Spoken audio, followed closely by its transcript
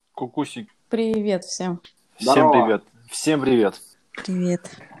Кукусик. Привет всем. Всем Здорово. привет. Всем привет. Привет.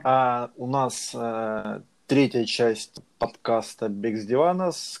 У нас третья часть подкаста «Бег с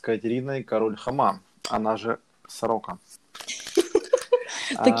дивана» с Екатериной Король Хома, она же Сорока.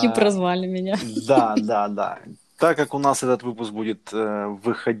 Таки прозвали меня. Да. Так как у нас этот выпуск будет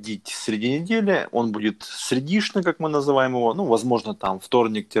выходить среди недели, он будет средишный, как мы называем его, возможно, там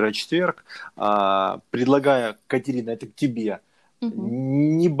вторник-четверг, предлагаю, Катерина, это к тебе,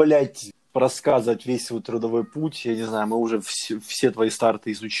 не, рассказывать весь свой трудовой путь, я не знаю, мы уже все твои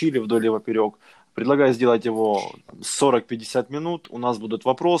старты изучили вдоль и поперек. Предлагаю сделать его 40-50 минут, у нас будут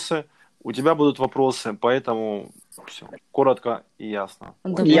вопросы, у тебя будут вопросы, поэтому все, коротко и ясно.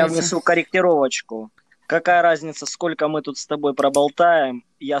 Давайте. Я внесу корректировочку. Какая разница, сколько мы тут с тобой проболтаем,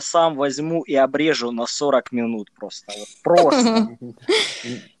 я сам возьму и обрежу на 40 минут просто. Вот. Просто.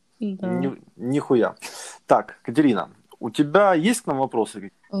 Нихуя. Так, Катерина, у тебя есть к нам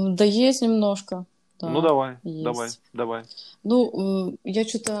вопросы? Да есть немножко. Да, ну давай. Я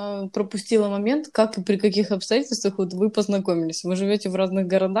что-то пропустила момент, как и при каких обстоятельствах вот вы познакомились. Вы живете в разных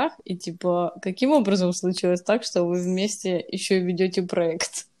городах, и каким образом случилось так, что вы вместе еще и ведете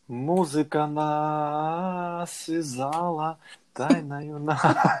проект? Музыка нас связала тайною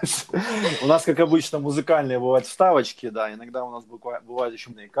нас. У нас, как обычно, музыкальные бывают вставочки, да, иногда у нас бывают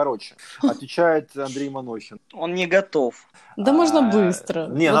еще... Короче, отвечает Андрей Манохин. Он не готов. Да можно быстро.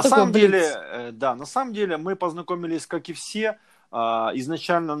 Не, на самом деле, мы познакомились, как и все,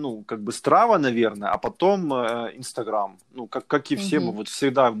 изначально, Страва, наверное, а потом Инстаграм. Как и все, мы вот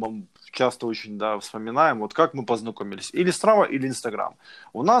всегда часто очень, вспоминаем, вот как мы познакомились. Или Страва, или Инстаграм.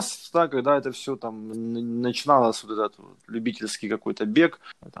 У нас, когда это все там начиналось, вот этот любительский какой-то бег,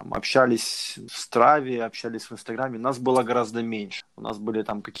 там, общались в Страве, общались в Инстаграме, нас было гораздо меньше. У нас были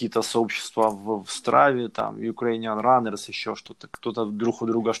там какие-то сообщества в Страве, там, Ukrainian Runners, еще что-то. Кто-то друг у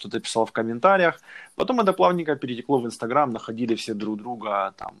друга что-то писал в комментариях. Потом это плавненько перетекло в Инстаграм, находили все друг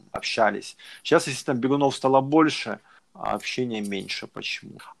друга, там, общались. Сейчас, естественно, бегунов стало больше, а общения меньше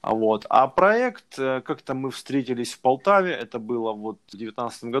почему. А проект, как-то мы встретились в Полтаве, это было в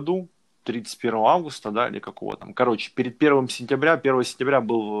 2019 году, 31 августа, или какого там. Короче, перед 1 сентября, 1 сентября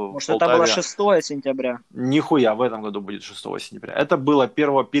был в Может, Полтаве. это было 6 сентября? Нихуя, в этом году будет 6 сентября. Это было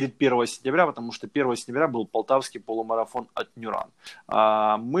перед 1 сентября, потому что 1 сентября был полтавский полумарафон от Нюран.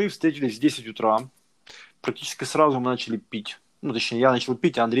 Мы встретились в 10 утра, практически сразу мы начали пить. Точнее, я начал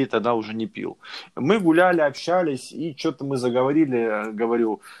пить, а Андрей тогда уже не пил. Мы гуляли, общались, и что-то мы заговорили.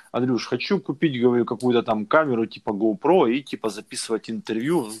 Говорю, Андрюш, хочу купить, говорю, какую-то там камеру типа GoPro и типа записывать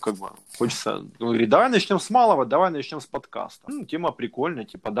интервью. Хочется. Он говорит, давай начнем с малого, давай начнем с подкаста. Тема прикольная,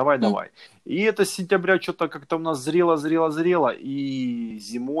 типа, давай. И это с сентября что-то как-то у нас зрело, и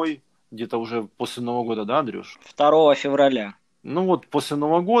зимой, где-то уже после Нового года, да, Андрюш? 2 февраля. После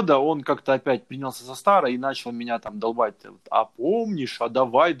Нового года он как-то опять принялся за старое и начал меня там долбать. А помнишь,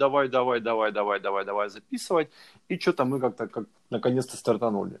 давай записывать. И что-то мы как наконец-то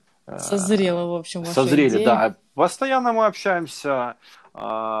стартанули. Созрело, в общем, ваша Созрели, идея. да. Постоянно мы общаемся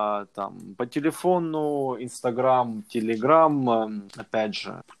по телефону, Инстаграм, Телеграм. Опять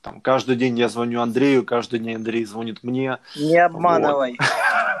же, там, каждый день я звоню Андрею, каждый день Андрей звонит мне. Не обманывай.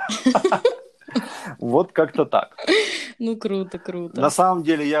 Вот как-то так. Круто. На самом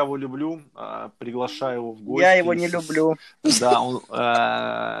деле я его люблю, приглашаю его в гости. Я его не люблю. Да, он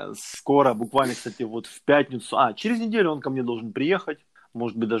скоро, буквально, кстати, в пятницу, через неделю он ко мне должен приехать,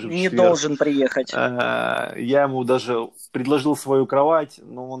 может быть, даже в четверг. Не должен приехать. Я ему даже предложил свою кровать,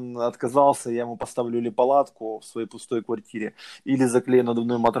 но он отказался, я ему поставлю или палатку в своей пустой квартире, или заклею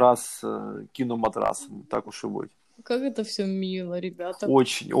надувной матрас, кину матрас, так уж и будет. Как это все мило, ребята.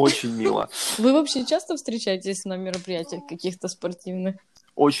 Очень, очень мило. Вы вообще часто встречаетесь на мероприятиях каких-то спортивных?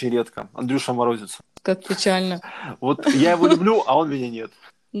 Очень редко. Андрюша морозится. Как печально. Вот я его люблю, а он меня нет.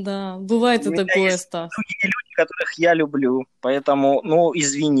 Да, бывает и такое, Стас. Другие люди, которых я люблю, поэтому,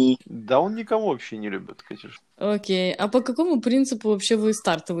 извини. Да он никого вообще не любит, конечно. Окей, а по какому принципу вообще вы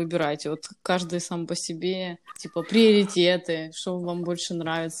старты выбираете? Вот каждый сам по себе, типа приоритеты, что вам больше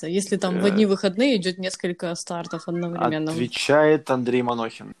нравится? Если там в одни выходные идет несколько стартов одновременно. Отвечает Андрей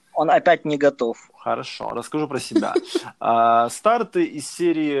Манохин. Он опять не готов. Хорошо, расскажу про себя. Старты из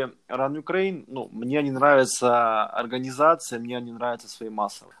серии Run Ukraine, мне не нравится организация, мне не нравятся свои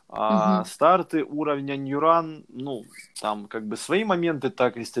массовые. Старты уровня New Run, там свои моменты,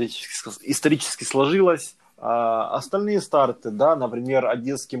 так исторически сложилось. Остальные старты, например,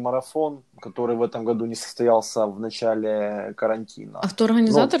 Одесский марафон, который в этом году не состоялся в начале карантина. А кто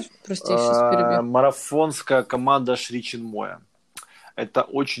организатор? Прости, я сейчас перебью. Марафонская команда Шричинмоя. Это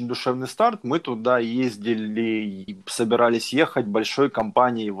очень душевный старт. Мы туда ездили и собирались ехать большой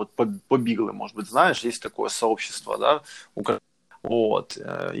компанией вот по Биглы, может быть, знаешь, есть такое сообщество, да, вот.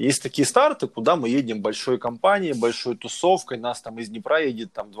 Есть такие старты, куда мы едем большой компанией, большой тусовкой, нас там из Днепра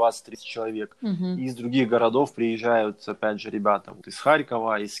едет там 20-30 человек, и из других городов приезжают, опять же, ребята вот из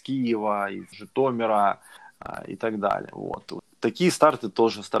Харькова, из Киева, из Житомира и так далее. Вот. Такие старты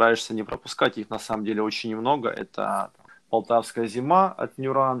тоже стараешься не пропускать, их на самом деле очень много. Это Полтавская зима от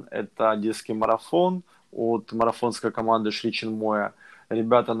Нюран, это Одесский марафон от марафонской команды Шриченмоя.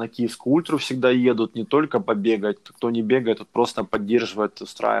 Ребята на Киевскую ультру всегда едут, не только побегать, кто не бегает, тот просто поддерживает,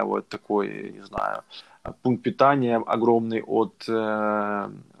 устраивает такой, не знаю, пункт питания огромный от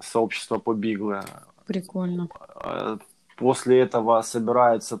сообщества по Бигле. Прикольно. После этого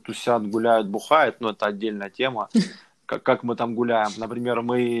собираются, тусят, гуляют, бухают, но это отдельная тема. Как мы там гуляем. Например,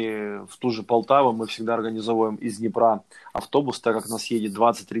 мы в ту же Полтаву, мы всегда организовываем из Днепра автобус, так как нас едет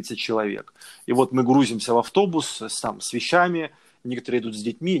 20-30 человек. И вот мы грузимся в автобус с вещами, некоторые идут с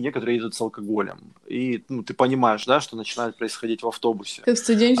детьми, некоторые идут с алкоголем. И ты понимаешь, да, что начинает происходить в автобусе. Как в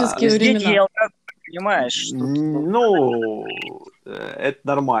студенческие времена. Понимаешь? Ну, это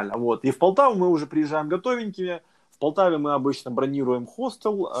нормально. Вот. И в Полтаву мы уже приезжаем готовенькими. В Полтаве мы обычно бронируем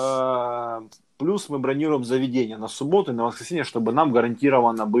хостел, плюс мы бронируем заведения на субботу и на воскресенье, чтобы нам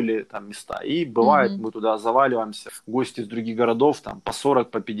гарантированно были там места. И бывает, мы туда заваливаемся, гости из других городов, там по 40,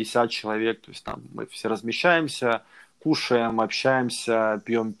 по 50 человек. То есть там мы все размещаемся, кушаем, общаемся,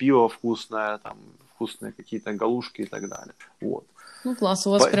 пьем пиво вкусное, там вкусные какие-то галушки и так далее. Вот. Ну класс, у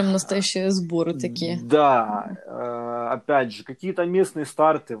вас прям настоящие сборы такие. Да, опять же, какие-то местные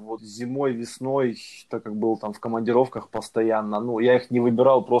старты, вот зимой, весной, так как был там в командировках постоянно, я их не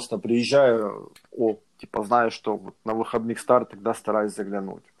выбирал, просто приезжаю, знаю, что вот на выходных старт, тогда стараюсь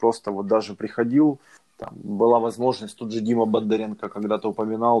заглянуть. Просто вот даже приходил, там была возможность, тут же Дима Бондаренко когда-то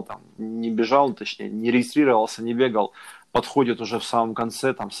упоминал, там не бежал, точнее, не регистрировался, не бегал, подходит уже в самом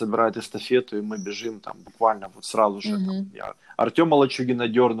конце, там собирает эстафету, и мы бежим там буквально вот сразу же. Там, я Артема Лачугина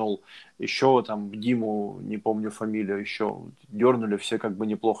дернул, еще там Диму, не помню фамилию, еще дернули, все как бы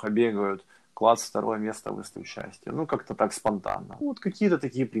неплохо бегают. Класс, 2 место, выставил счастье. Как-то так спонтанно. Вот какие-то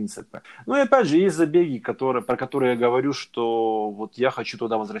такие принципы. И опять же, есть забеги, про которые я говорю, что вот я хочу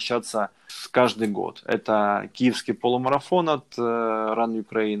туда возвращаться каждый год. Это киевский полумарафон от Run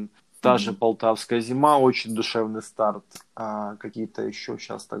Ukraine, та же Полтавская зима, очень душевный старт. Какие-то еще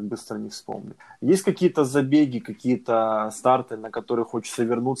сейчас так быстро не вспомню. Есть какие-то забеги, какие-то старты, на которые хочется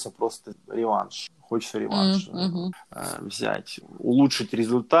вернуться, просто реванш. Хочется реванш взять, улучшить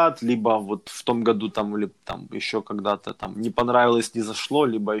результат, либо вот в том году там, или там еще когда-то там не понравилось, не зашло,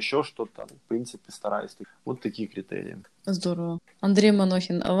 либо еще что-то. В принципе, стараюсь. Вот такие критерии. Здорово. Андрей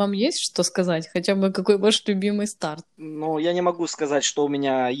Манохин, а вам есть что сказать? Хотя бы какой ваш любимый старт? Я не могу сказать, что у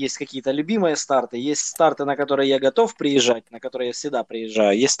меня есть какие-то любимые старты. Есть старты, на которые я готов приезжать, на которые я всегда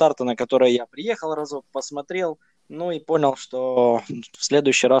приезжаю. Есть старты, на которые я приехал разок, посмотрел, и понял, что в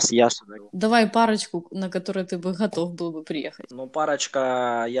следующий раз я сюда. Давай парочку, на которые ты бы готов был бы приехать.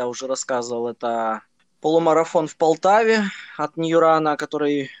 Парочка, я уже рассказывал, это полумарафон в Полтаве от Ньюрана,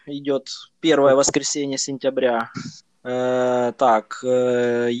 который идет первое воскресенье сентября.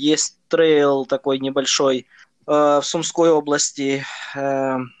 Есть трейл такой небольшой в Сумской области,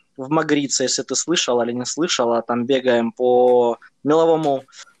 в Магрице, если ты слышала или не слышала, там бегаем по меловому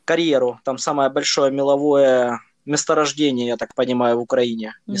карьеру, там самое большое меловое месторождение, я так понимаю, в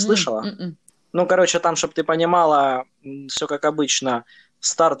Украине. Не слышала? Там, чтобы ты понимала, все как обычно,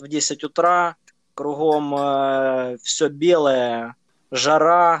 старт в 10 утра, кругом все белое,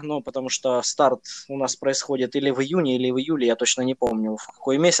 жара, потому что старт у нас происходит или в июне, или в июле, я точно не помню, в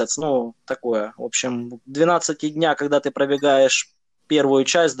какой месяц, такое. В общем, 12 дня, когда ты пробегаешь первую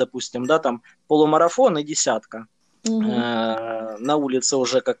часть, допустим, да, там полумарафон и десятка. На улице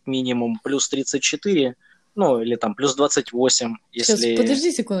уже как минимум плюс 34, или там плюс 28, если... Сейчас,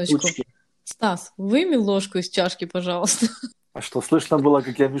 подожди секундочку. Стас, выйми ложку из чашки, пожалуйста. А что, слышно было,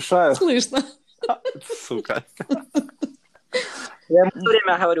 как я мешаю? Слышно. Сука. Я ему все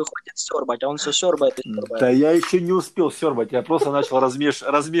время говорю, хватит сёрбать, а он все сёрбает и сёрбает. Да я еще не успел сёрбать, я просто начал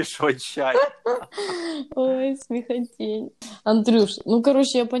размешивать чай. Ой, смехотень. Андрюш,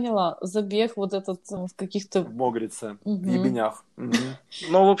 я поняла, забег вот этот в каких-то... В Могрице, в Ебенях.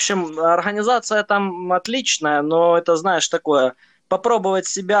 В общем, организация там отличная, но это, знаешь, такое... Попробовать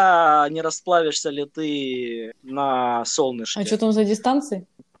себя, не расплавишься ли ты на солнышке. А что там за дистанции?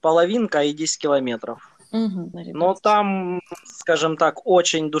 Половинка и 10 километров. Но там, скажем так,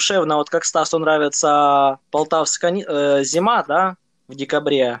 очень душевно. Вот как Стасу нравится Полтавская зима, да, в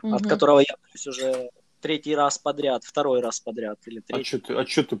декабре, от которого я уже третий раз подряд, второй раз подряд или А третий.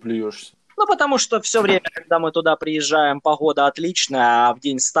 чё ты плюешься? Ну, потому что все время, когда мы туда приезжаем, погода отличная, а в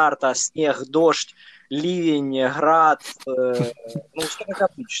день старта снег, дождь, ливень, град, ну, все как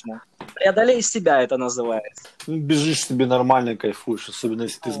обычно. Преодолей себя это называется. Ну, бежишь себе нормально, кайфуешь, особенно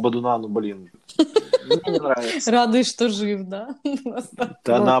если ты с Бадуна, ну, блин. Мне не нравится. Радуюсь, что жив, да?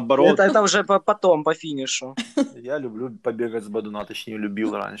 Да Ну, наоборот, это уже потом, по финишу. я люблю побегать с Бадуна, точнее,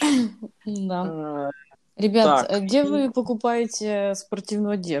 любил раньше. Да. Э, Ребят, Так, где вы покупаете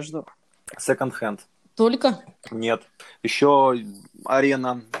спортивную одежду? Секонд-хенд. Только? Нет. Еще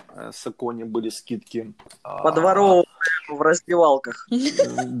арена, Сакони были скидки. подворовываем в раздевалках.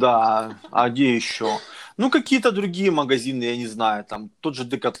 Да, а где еще? Ну, какие-то другие магазины, я не знаю, там тот же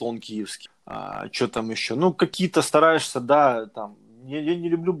Декатлон киевский. Что там еще? Ну, какие-то стараешься, да, там. Я не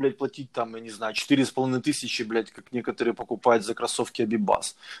люблю, блядь, платить там, я не знаю, 4500, блядь, как некоторые покупают за кроссовки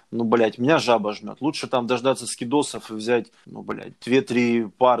Абибас. Ну, блядь, меня жаба жмет. Лучше там дождаться скидосов и взять, ну, блядь, 2-3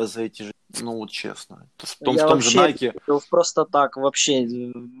 пары за эти же. Ну, вот честно. В Я том же вообще Nike. просто так, вообще,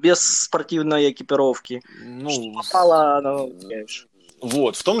 без спортивной экипировки. Ну, Что попало, ну, знаешь.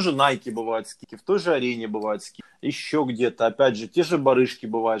 вот, в том же Nike бывают скидки, в той же арене бывают скидки, еще где-то, опять же, те же барышки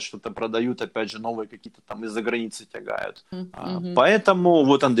бывают, что-то продают, опять же, новые какие-то там из-за границы тягают. Поэтому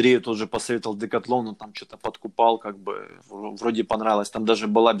вот Андрею тоже посоветовал Декатлон, он там что-то подкупал, как бы, вроде понравилось, там даже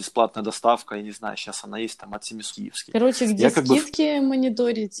была бесплатная доставка, я не знаю, сейчас она есть, там от 700 киевских. Короче, где Я как бы скидки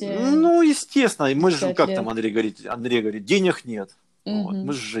мониторите? Ну, естественно, и мы же, 5 как лет. там Андрей говорит, денег нет. Вот.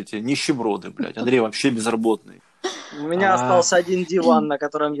 Мы же эти нищеброды, блядь. Андрей вообще безработный. У меня остался один диван, на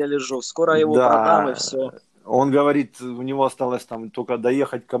котором я лежу. Скоро его продам, и все. Он говорит, у него осталось там только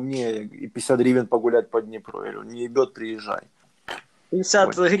доехать ко мне и 50 гривен погулять по Днепру. Я говорю, не ебет, приезжай.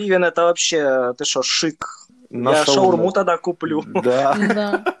 50 гривен это вообще, ты что, шик. На Я шаурму. шаурму тогда куплю. Да.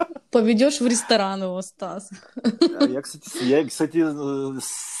 Да. Поведешь в ресторан его, Стас. Я, кстати,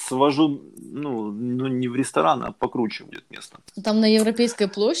 свожу, ну, не в ресторан, а покруче будет место. Там на Европейской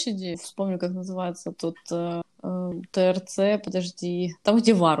площади, вспомню, как называется, тут ТРЦ, подожди, там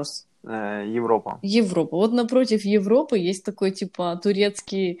где Варус. Европа. Европа. Вот напротив Европы есть такой, типа,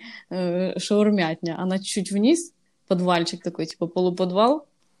 турецкий шаурмятня. Она чуть вниз, подвальчик такой, типа, полуподвал,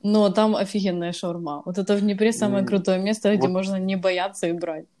 но там офигенная шаурма. Вот это в Днепре самое крутое место, где Вот. можно не бояться и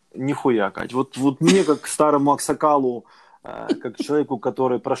брать. Нихуя, Кать. Вот мне, как старому аксакалу, как человеку,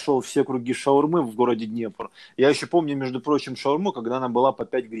 который прошел все круги шаурмы в городе Днепр, я еще помню, между прочим, шаурму, когда она была по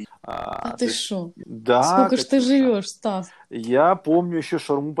 5 гривен. А ты шо? Да, Сколько ж ты Катюша. живешь, Стас? Я помню еще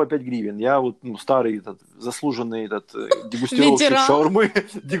шаурму по 5 гривен. Я вот старый заслуженный дегустировщик Ветеран. шаурмы.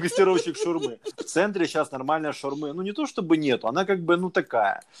 Дегустировщик шаурмы. В центре сейчас нормальная шаурмы. Ну, не то чтобы нету, она как бы,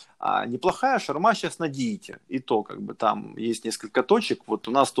 такая. А неплохая шаурма сейчас на диете. И то, как бы, там есть несколько точек. Вот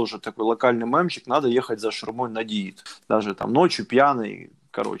у нас тоже такой локальный мемчик. Надо ехать за шаурмой на диет. Даже там ночью пьяный.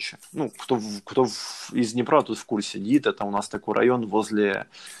 Короче, ну, кто из Днепра, тут в курсе. Диет — это у нас такой район возле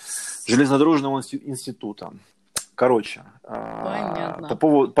железнодорожного института. Короче, Понятно.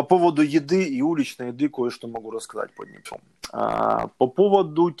 по поводу еды и уличной еды кое-что могу рассказать по Днепру. По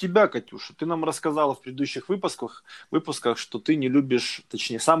поводу тебя, Катюша, ты нам рассказала в предыдущих выпусках, что ты не любишь,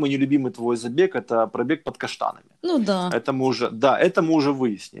 точнее, самый нелюбимый твой забег – это пробег под каштанами. Ну да. Это мы уже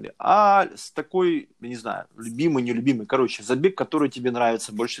выяснили. А с такой, я не знаю, любимый, нелюбимый, короче, забег, который тебе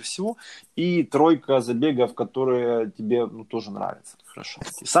нравится больше всего, и тройка забегов, которые тебе тоже нравятся. Хорошо.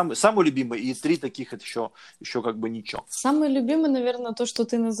 Самый любимый, и 3 таких это еще как бы ничего. Самый любимый, наверное, то, что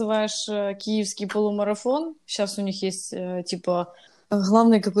ты называешь киевский полумарафон. Сейчас у них есть, типа,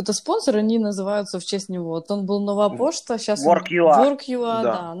 главный какой-то спонсор, они называются в честь него. Вот он был Нова Почта, сейчас Work.ua,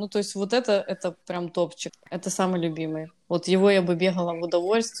 да. Ну, то есть вот это прям топчик. Это самый любимый. Вот его я бы бегала в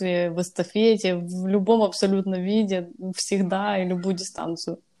удовольствии, в эстафете, в любом абсолютно виде, всегда и любую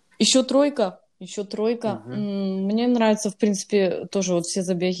дистанцию. Еще тройка. Мне нравятся, в принципе, тоже вот все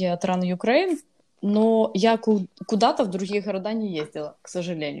забеги от Run Ukraine, но я куда-то в другие города не ездила, к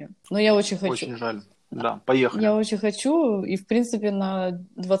сожалению. Но я очень хочу. Очень жаль. Да, поехали. Я очень хочу, и, в принципе, на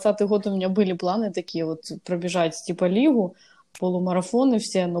 2020 год у меня были планы такие вот пробежать типа лигу, полумарафоны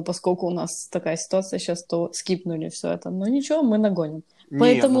все, но поскольку у нас такая ситуация сейчас, то скипнули все это. Но ничего, мы нагоним.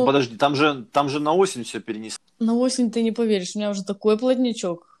 Нет, ну подожди, там же на осень все перенесли. На осень ты не поверишь, у меня уже такой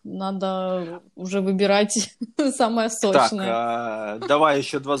плотничок. Надо уже выбирать самое сочное. Так, давай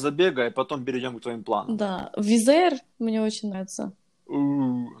еще 2 забега, и потом перейдем к твоим планам. Да, Визер мне очень нравится.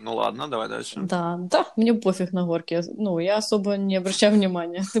 Ну ладно, давай дальше. Да, мне пофиг на горке. Ну, я особо не обращаю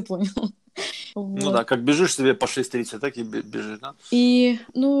внимания, ты понял. Ну да, как бежишь себе по 6:30, так и бежишь, да? И,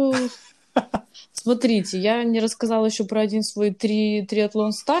 Смотрите, я не рассказала еще про один свой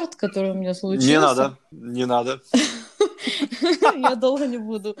триатлон-старт, который у меня случился. Не надо. Я долго не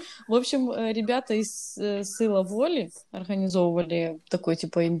буду. В общем, ребята из Сила Воли организовывали такой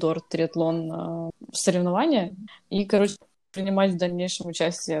типа индор-триатлон соревнования. И, короче, принимать в дальнейшем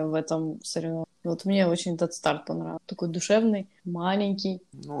участие в этом соревновании. Вот мне очень этот старт понравился. Такой душевный, маленький.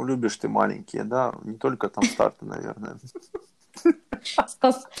 Ну, любишь ты маленькие, да? Не только там старты, наверное.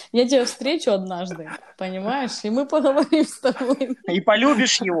 Стас, я тебя встречу однажды, понимаешь? И мы поговорим с тобой. И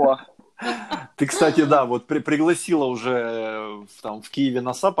полюбишь его. Ты, кстати, да, вот пригласила уже там в Киеве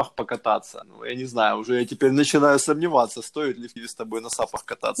на сапах покататься. Ну, я не знаю, уже я теперь начинаю сомневаться, стоит ли в Киеве с тобой на сапах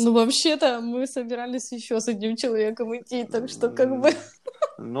кататься. Ну, вообще-то мы собирались еще с одним человеком идти, так что как бы...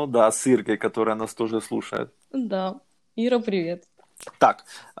 Ну да, с Иркой, которая нас тоже слушает. Да. Ира, привет. Так,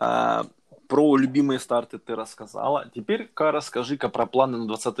 про любимые старты ты рассказала. Теперь-ка расскажи-ка про планы на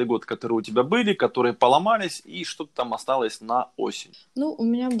 2020 год, которые у тебя были, которые поломались, и что там осталось на осень. Ну, у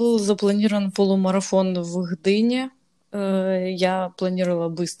меня был запланирован полумарафон в Гдыне. Я планировала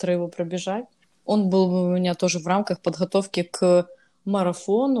быстро его пробежать. Он был бы у меня тоже в рамках подготовки к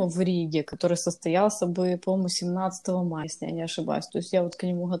марафону в Риге, который состоялся бы, по-моему, 17 мая, если я не ошибаюсь. То есть я вот к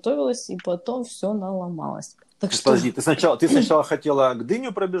нему готовилась, и потом все наломалось. Так что... Подожди, ты сначала хотела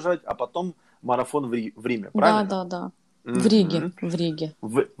Гдыню пробежать, а потом марафон в Риме, правильно? Да. В Риге. В Риге.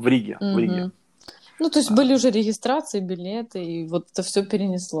 В Риге. Ну, то есть были уже регистрации, билеты, и вот это все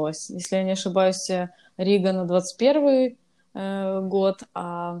перенеслось. Если я не ошибаюсь, Рига на 21 год,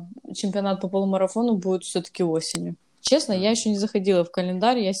 а чемпионат по полумарафону будет все-таки осенью. Честно, я еще не заходила в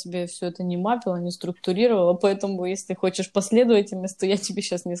календарь, я себе все это не мапила, не структурировала, поэтому, если хочешь последовательность, то я тебе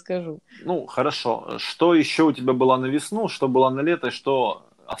сейчас не скажу. Ну, хорошо. Что еще у тебя было на весну, что было на лето, и что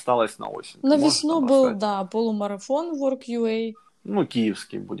осталось на осень? На весну был, да, полумарафон Work.ua. Ну,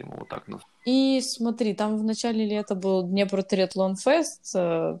 киевский, будем его так назвать. И смотри, там в начале лета был Днепр Триатлон Фест,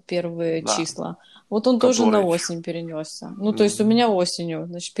 первые числа. Вот он тоже на осень перенесся. Ну, то есть у меня осенью,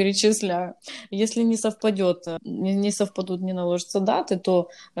 значит, перечисляю. Если не совпадет, не совпадут, не наложатся даты, то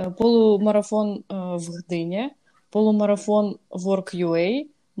полумарафон в Гдыне, полумарафон Work.ua,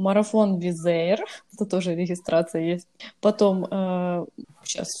 марафон Визейр, это тоже регистрация есть. Потом,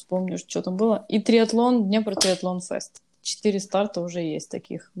 сейчас вспомню, что там было, и триатлон, Днепр Триатлон Фест. 4 старта уже есть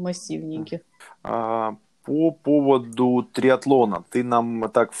таких массивненьких. По поводу триатлона. Ты нам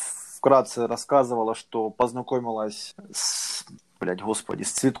так вкратце рассказывала, что познакомилась с,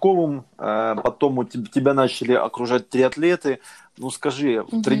 с Цветковым, потом тебя начали окружать триатлеты. Ну скажи,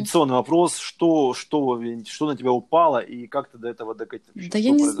 традиционный вопрос, что на тебя упало и как ты до этого докатилась? Да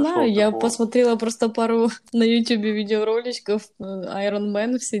я не знаю, я посмотрела просто пару на YouTube видеороликов, Iron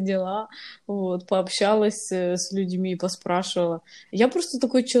Man, все дела, вот, пообщалась с людьми, поспрашивала. Я просто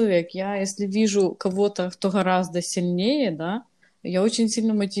такой человек, я если вижу кого-то, кто гораздо сильнее, да, я очень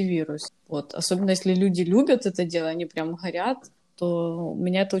сильно мотивируюсь. Вот. Особенно если люди любят это дело, они прям горят, то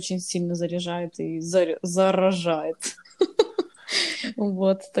меня это очень сильно заряжает и заражает.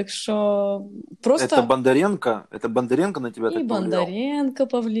 Вот, так что просто... Это Бондаренко на тебя так повлиял? И Бондаренко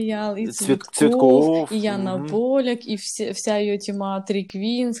повлиял, и Цветков, и Яна Поляк, и вся ее тема Три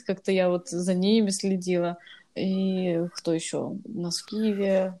Квинс, как-то я вот за ними следила. И кто еще? У нас в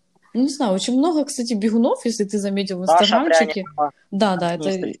Киеве... Ну, не знаю, очень много, кстати, бегунов, если ты заметил в инстаграмчике. Да, это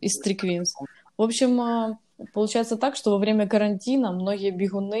из Три Квинс. В общем, получается так, что во время карантина многие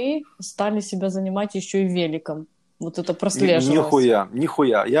бегуны стали себя занимать еще и великом. Вот это прослеживалось.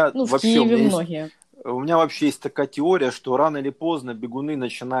 Нихуя. Я в вообще, Киеве многие. У меня вообще есть такая теория, что рано или поздно бегуны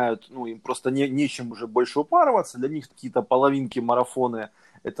начинают, им просто нечем уже больше упарываться, для них какие-то половинки, марафоны,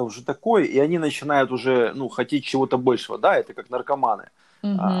 это уже такое, и они начинают уже, хотеть чего-то большего, да, это как наркоманы.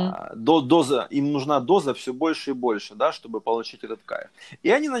 Им нужна доза все больше и больше, да, чтобы получить этот кайф.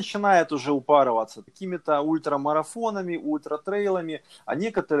 И они начинают уже упарываться какими-то ультрамарафонами, ультратрейлами, а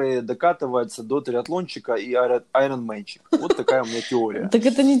некоторые докатываются до триатлончика и айронменчика. Вот такая у меня теория. Так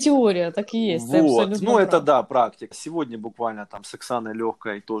это не теория, так и есть. Вот. Это да, практика. Сегодня буквально там с Оксаной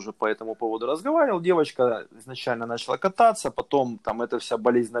Легкой тоже по этому поводу разговаривал. Девочка изначально начала кататься, потом там эта вся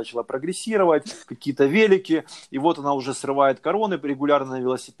болезнь начала прогрессировать, какие-то велики, и вот она уже срывает короны регулярно на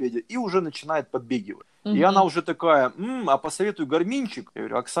велосипеде и уже начинает подбегивать. И она уже такая, а посоветуй гарминчик. Я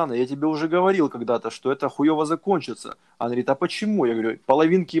говорю, Оксана, я тебе уже говорил когда-то, что это хуево закончится. Она говорит, а почему? Я говорю,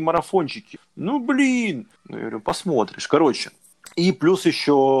 половинки и марафончики. Я говорю, посмотришь. Короче, и плюс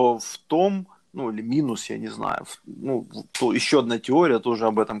еще в том, или минус, я не знаю, еще одна теория, тоже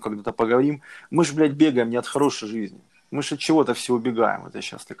об этом когда-то поговорим. Мы же, бегаем не от хорошей жизни. Мы же от чего-то все убегаем. Это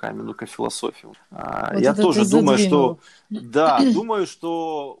сейчас такая минутка философии. Вот Я это тоже ты думаю, задвинул. думаю,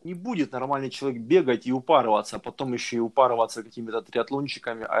 что не будет нормальный человек бегать и упарываться, а потом еще и упарываться какими-то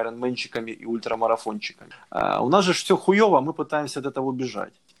триатлончиками, айронменчиками и ультрамарафончиками. У нас же все хуево, мы пытаемся от этого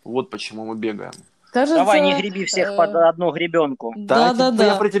убежать. Вот почему мы бегаем. Давай, не Кажется, греби всех под одну гребенку. Да, я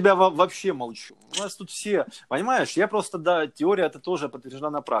да-да-да. про тебя вообще молчу. У нас тут все, понимаешь, я просто, да, теория это тоже подтверждена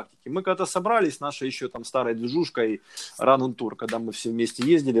на практике. Мы когда-то собрались, нашей еще там старой движушкой Run Tour, когда мы все вместе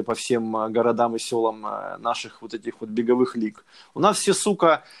ездили по всем городам и селам наших вот этих вот беговых лиг. У нас все,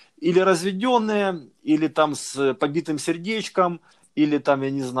 сука, или разведенные, или там с побитым сердечком, или там,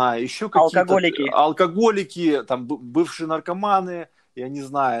 я не знаю, еще какие-то... Алкоголики, там бывшие наркоманы, я не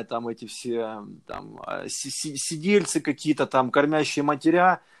знаю, там эти все там сидельцы какие-то там, кормящие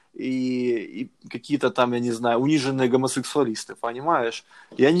матеря и какие-то там, я не знаю, униженные гомосексуалисты, понимаешь?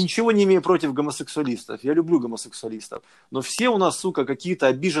 Я ничего не имею против гомосексуалистов, я люблю гомосексуалистов, но все у нас, сука, какие-то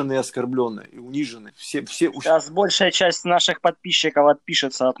обиженные, оскорбленные и униженные. Все... Сейчас большая часть наших подписчиков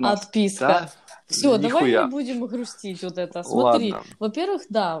отпишется от нас. Отписка. Да? Все, давай Нихуя. не будем грустить вот это. Смотри, Ладно. во-первых,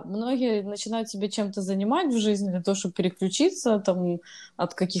 да, многие начинают себя чем-то занимать в жизни для того, чтобы переключиться там,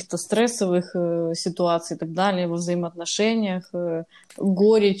 от каких-то стрессовых ситуаций и так далее, во взаимоотношениях,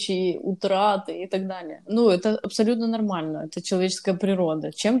 горечи, утраты и так далее. Ну, это абсолютно нормально, это человеческая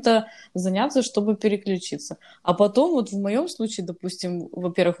природа. Чем-то заняться, чтобы переключиться. А потом, вот в моем случае, допустим,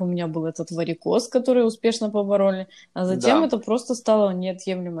 во-первых, у меня был этот варикоз, который успешно побороли, а затем Да. это просто стало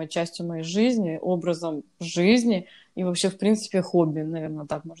неотъемлемой частью моей жизни, образом жизни и вообще, в принципе, хобби, наверное,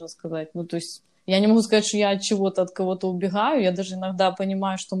 так можно сказать. Ну, то есть я не могу сказать, что я от чего-то, от кого-то убегаю. Я даже иногда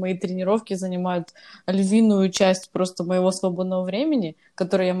понимаю, что мои тренировки занимают львиную часть просто моего свободного времени,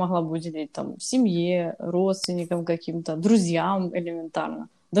 которое я могла бы уделить там семье, родственникам каким-то, друзьям элементарно.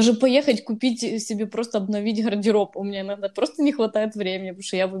 Даже поехать купить себе, просто обновить гардероб. У меня иногда просто не хватает времени, потому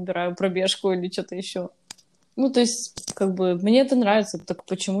что я выбираю пробежку или что-то еще. Ну, то есть, как бы, мне это нравится, так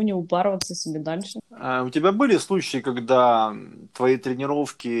почему не упарываться себе дальше? У тебя были случаи, когда твои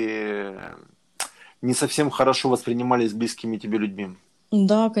тренировки не совсем хорошо воспринимались близкими тебе людьми?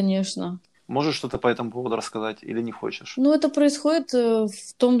 Да, конечно. Можешь что-то по этому поводу рассказать или не хочешь? Ну, это происходит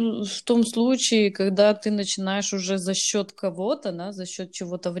в том случае, когда ты начинаешь уже за счет кого-то, да, за счет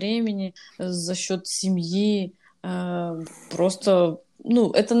чего-то времени, за счет семьи, просто,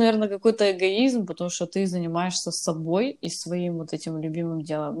 ну, это, наверное, какой-то эгоизм, потому что ты занимаешься собой и своим вот этим любимым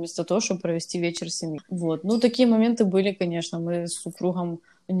делом, вместо того, чтобы провести вечер с семьей. Вот. Ну, такие моменты были, конечно, мы с супругом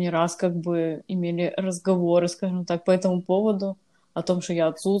не раз как бы имели разговоры, скажем так, по этому поводу, о том, что я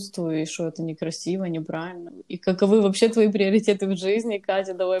отсутствую, и что это некрасиво, неправильно. И каковы вообще твои приоритеты в жизни,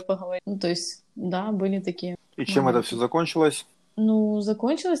 Катя, давай поговорим. Ну, то есть, да, были такие И чем это все закончилось? Ну,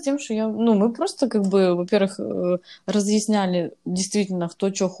 закончилось тем, что мы просто как бы, во-первых, разъясняли действительно,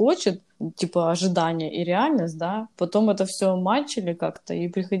 кто что хочет, типа ожидания и реальность, да, потом это все матчили как-то и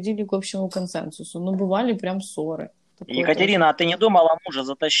приходили к общему консенсусу. Ну, бывали прям ссоры. Екатерина, а ты не думала мужа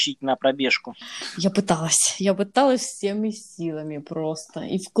затащить на пробежку? Я пыталась всеми силами просто.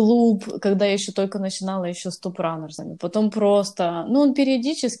 И в клуб, когда я еще только начинала, еще с топ-раннерсами. Потом просто, он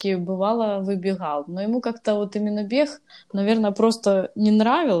периодически, бывало, выбегал. Но ему как-то вот именно бег, наверное, просто не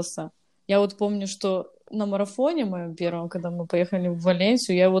нравился. Я вот помню, что на марафоне моем первом, когда мы поехали в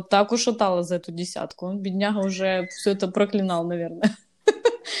Валенсию, я его так ушатала за эту десятку. Он, бедняга, уже все это проклинал, наверное.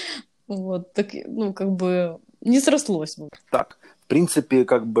 Вот, так, как бы не срослось. Так, в принципе,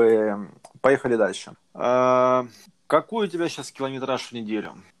 как бы поехали дальше. Какой у тебя сейчас километраж в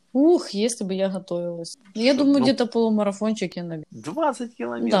неделю? Если бы я готовилась. Я думаю, где-то полумарафончик я набегу. 20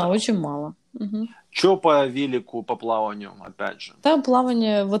 километров? Да, очень мало. Угу. Че по велику, по плаванию, опять же? Там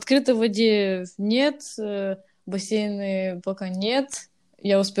плавание в открытой воде нет, бассейны пока нет.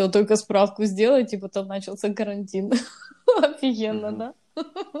 Я успела только справку сделать, и потом начался карантин. Офигенно, да?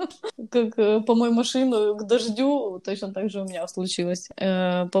 Как помой машину к дождю, точно так же у меня случилось.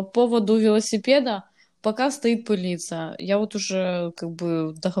 По поводу велосипеда, пока стоит пылиться. Я вот уже как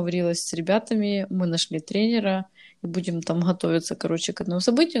бы договорилась с ребятами, мы нашли тренера, и будем там готовиться, короче, к одному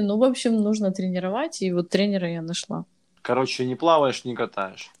событию. Ну, в общем, нужно тренировать, и вот тренера я нашла. Короче, не плаваешь, не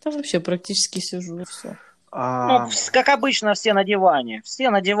катаешь. Да вообще практически сижу, все. Как обычно, все на диване. Все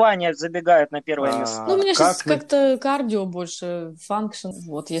на диване забегают на первое место. У меня сейчас как-то кардио больше, фанкшн.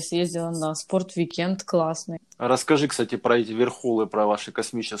 Вот, я съездила на спорт-викенд классный. Расскажи, кстати, про эти верхулы, про ваши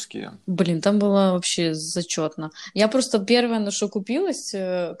космические. Блин, там было вообще зачетно. Я просто первое, на что купилась,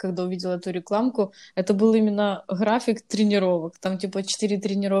 когда увидела эту рекламку, это был именно график тренировок. Там типа 4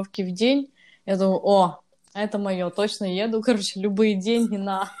 тренировки в день. Я думаю, это мое, точно еду. Короче, любые деньги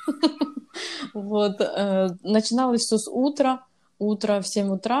на... Вот. Начиналось все с утра. Утро в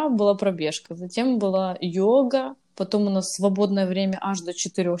 7 утра была пробежка. Затем была йога. Потом у нас свободное время аж до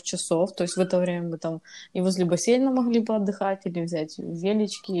 4 часов. То есть в это время мы там и возле бассейна могли поотдыхать, или взять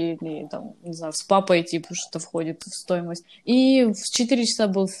велички, или там, не знаю, в спа пойти, потому что это входит в стоимость. И в 4 часа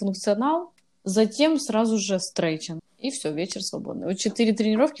был функционал. Затем сразу же стретчинг. И все, вечер свободный. Вот 4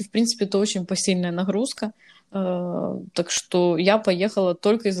 тренировки, в принципе, это очень посильная нагрузка. Так что я поехала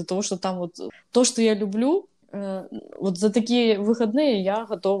только из-за того, что там вот то, что я люблю, вот за такие выходные я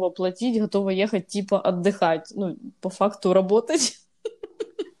готова платить, готова ехать типа отдыхать. Ну, по факту работать.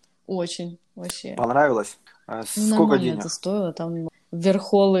 Очень, вообще. Понравилось? Ну, Сколько нормально денег? это стоило. Там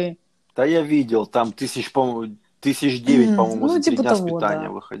верхолы. Да я видел, там по-моему, 1009, по-моему, Ну, за 3 типа дня с того, питания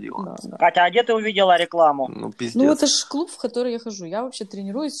да. выходило. Да, да. Катя, а где ты увидела рекламу? Ну, Ну, пиздец. это же клуб, в который я хожу. Я вообще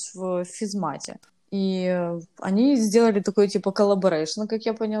тренируюсь в физмате. И они сделали такой типа коллаборейшн, как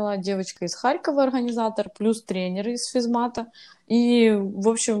я поняла. Девочка из Харькова, организатор, плюс тренеры из физмата. И, в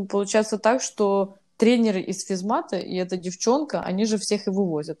общем, получается так, что тренеры из физмата и эта девчонка, они же всех и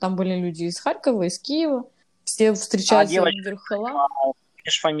вывозят. Там были люди из Харькова, из Киева. Все А встречаются в девочка, Верхолах.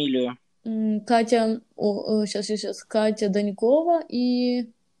 видишь фамилию? Катя, сейчас, Катя Данькова и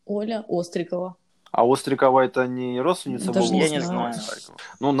Оля Острикова. А Острикова это не родственница Даже не Я не Волошина? знаю.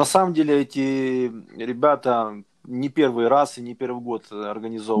 Ну, на самом деле, эти ребята не первый раз и не первый год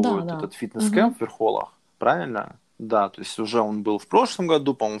организовывают Да. этот фитнес-кэмп в Верхолах, правильно? Да, то есть уже он был в прошлом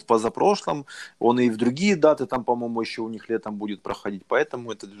году, по-моему, в позапрошлом, он и в другие даты там, по-моему, еще у них летом будет проходить,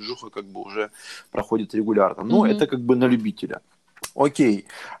 поэтому эта движуха как бы уже проходит регулярно. Но это как бы на любителя. Окей,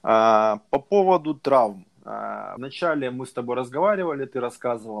 по поводу травм. Вначале мы с тобой разговаривали, ты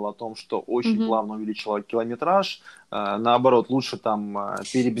рассказывал о том, что очень плавно увеличила километраж, наоборот, лучше там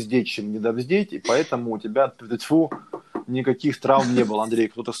перебздеть, чем недобздеть, и поэтому у тебя, тьфу, никаких травм не было. Андрей,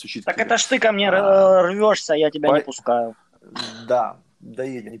 кто-то стучит. Так это ж ты ко мне рвешься, я тебя не пускаю. Да,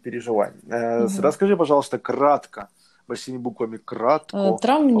 доедем, не переживай. Расскажи, пожалуйста, кратко, большими буквами, кратко.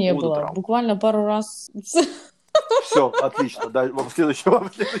 Травм по не поводу было, травм. буквально пару раз. Все, отлично. Да, следующий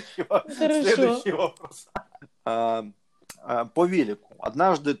вопрос. По велику.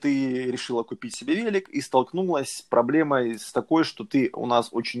 Однажды ты решила купить себе велик и столкнулась с проблемой с такой, что ты у нас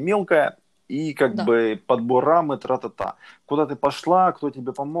очень мелкая и как бы подбор рамы, тра-та-та. Куда ты пошла, кто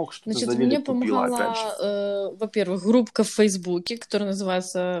тебе помог, что Значит, ты за мне велик купила, опять помогала, же? во-первых, группка в Фейсбуке, которая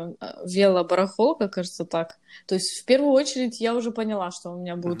называется «Велобарахолка», кажется так. То есть, в первую очередь, я уже поняла, что у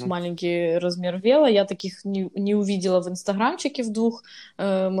меня будет маленький размер вело. Я таких не увидела в Инстаграмчике в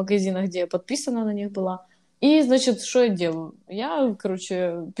 2 магазинах, где я подписана на них была. И, значит, что я делаю? Я,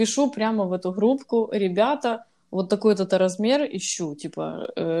 короче, пишу прямо в эту группку: ребята, вот такой-то размер ищу, типа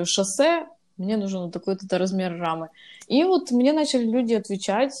шоссе, мне нужен вот такой-то размер рамы. И вот мне начали люди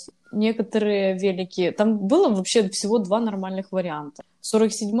отвечать, некоторые велики. Там было вообще всего 2 нормальных варианта.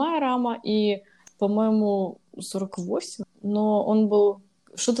 47-я рама и, по-моему, 48, но он был...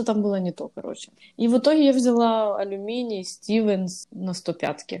 Что-то там было не то, короче. И в итоге я взяла алюминий Стивенс на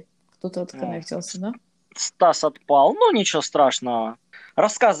 105-ке. Кто-то отконнектился, да? Стас отпал, ну ничего страшного.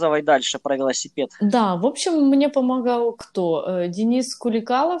 Рассказывай дальше про велосипед. Да, в общем, мне помогал кто? Денис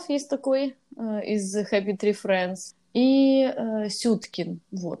Куликалов есть такой из Happy Tree Friends. И Сюткин.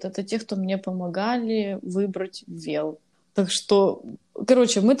 Вот, это те, кто мне помогали выбрать вел. Так что,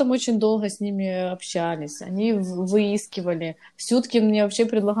 короче, мы там очень долго с ними общались. Они выискивали. Сюткин мне вообще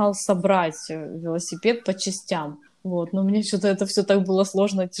предлагал собрать велосипед по частям. Вот, но мне что-то это все так было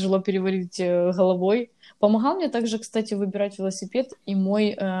сложно, тяжело переварить головой. Помогал мне также, кстати, выбирать велосипед и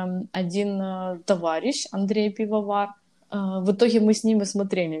мой один товарищ, Андрей Пивовар. В итоге мы с ним и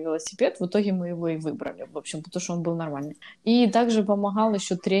смотрели велосипед, в итоге мы его и выбрали, в общем, потому что он был нормальный. И также помогал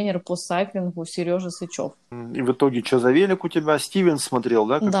еще тренер по сайклингу Сережа Сычев. И в итоге, что за велик у тебя? Стивенс смотрел,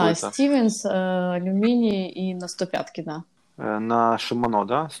 да, какой-то? Да, Стивенс, алюминий и на 105-ке, да. На Шимано,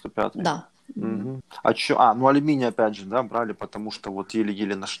 да, 105? Да. Угу. А что? Ну алюминий опять же, да, брали, потому что вот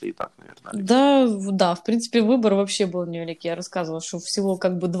еле-еле нашли, так, наверное. Да, в принципе, выбор вообще был невелик. Я рассказывала, что всего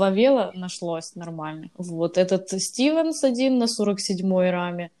как бы 2 вела нашлось нормально. Вот этот Стивенс один на 47-й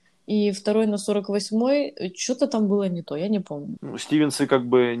раме, и второй на 48-й. Что-то там было не то, я не помню. Ну, Стивенсы как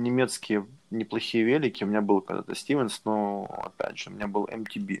бы немецкие неплохие велики. У меня был когда-то Стивенс, но опять же, у меня был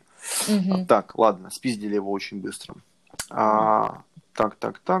MTB. Так, ладно, спиздили его очень быстро. Так.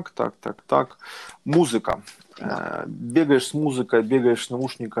 Музыка. Бегаешь с музыкой, бегаешь с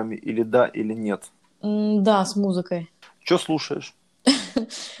наушниками или да, или нет? Да, с музыкой. Что слушаешь?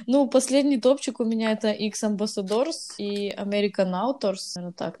 Ну, последний топчик у меня это X Ambassadors и American Authors.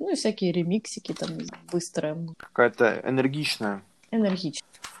 Наверное, так. Ну, и всякие ремиксики там, быстрая. Какая-то энергичная. Энергичная.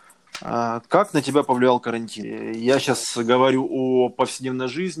 Как на тебя повлиял карантин? Я сейчас говорю о повседневной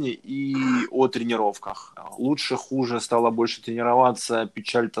жизни и о тренировках. Лучше, хуже, стало больше тренироваться,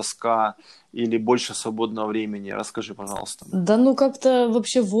 печаль, тоска или больше свободного времени? Расскажи, пожалуйста. Да ну как-то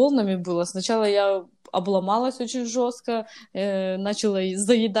вообще волнами было. Сначала я обломалась очень жестко, начала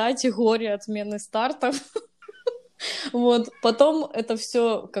заедать горе отмены стартов. Вот. Потом это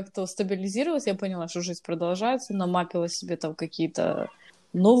все как-то стабилизировалось, я поняла, что жизнь продолжается, намапила себе там какие-то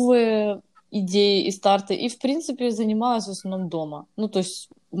новые идеи и старты, и, в принципе, занималась в основном дома. Ну, то есть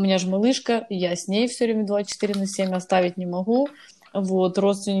у меня же малышка, я с ней все время 24/7 оставить не могу, вот,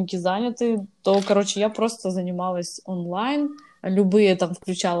 родственники заняты, то, короче, я просто занималась онлайн, любые там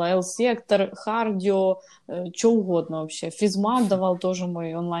включала L-сектор, кардио, что угодно вообще. Физмат давал тоже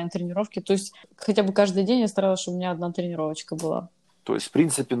мои онлайн-тренировки, то есть хотя бы каждый день я старалась, чтобы у меня одна тренировочка была. То есть, в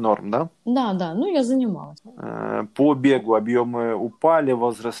принципе, норм, да? Да, ну я занималась. По бегу объемы упали,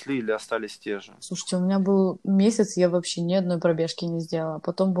 возросли или остались те же? Слушайте, у меня был месяц, я вообще ни одной пробежки не сделала.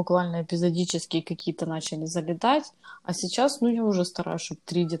 Потом буквально эпизодически какие-то начали залетать. А сейчас, ну, я уже стараюсь, чтобы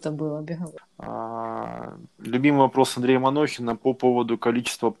 3 где-то было беговых. Любимый вопрос Андрея Манохина по поводу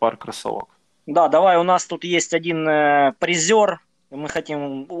количества пар кроссовок. Да, давай, у нас тут есть один призер. Мы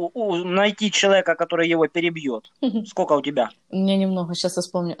хотим найти человека, который его перебьет. Сколько у тебя? У меня немного, сейчас я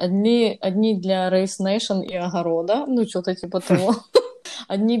вспомню. Одни для Race Nation и огорода, ну, что-то типа того.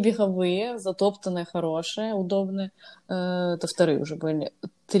 Одни беговые, затоптанные, хорошие, удобные. Это вторые уже были.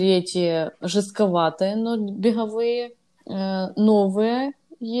 Третьи жестковатые, но беговые. Новые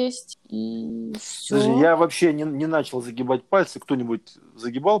есть. И все. Подожди, я вообще не начал загибать пальцы. Кто-нибудь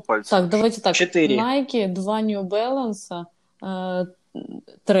загибал пальцы? Так, давайте так. 4. Nike, 2 New Balance,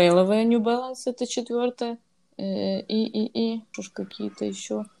 трейловые New Balance, это 4. Что ж какие-то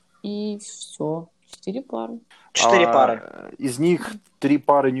еще. И все. 4 пары. 4 пары. Из них 3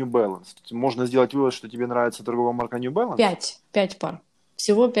 пары New Balance. Можно сделать вывод, что тебе нравится торговая марка New Balance? 5 пар.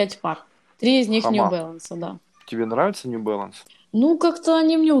 Всего 5 пар. 3 из них New Balance, да. Тебе нравится New Balance? Ну, как-то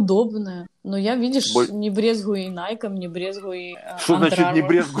они мне удобные. Но я, видишь, не брезгую и Nike, не брезгую и Что значит не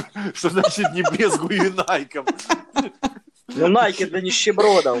брезгую? Что значит не брезгую и Nike? Ну, Nike для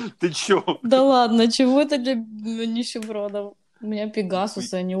нищебродов. Ты чё? Да ладно, чего это для нищебродов? У меня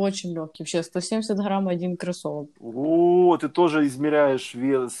Пегасусы, они очень легкие. Вообще 170 грамм один кроссовок. О, ты тоже измеряешь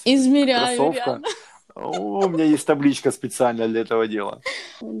вес Измеряю, кроссовка? реально. О, у меня есть табличка специально для этого дела.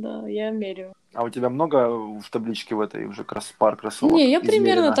 Да, я меряю. А у тебя много в табличке в этой уже пар кроссовок? Не, я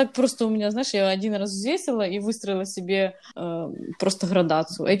примерно измерено? так просто у меня, знаешь, я один раз взвесила и выстроила себе просто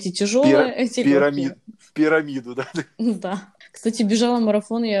градацию. Эти тяжелые, эти легкие. Пирамиду, да? Да. Кстати, бежала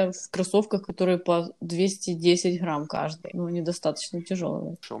марафон я в кроссовках, которые по 210 грамм каждый. Ну, они достаточно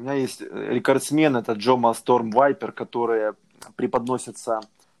тяжелые. У меня есть рекордсмен, это Джома Storm Viper, которые преподносятся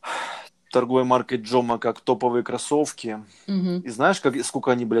торговой маркой Джома как топовые кроссовки. Угу. И знаешь,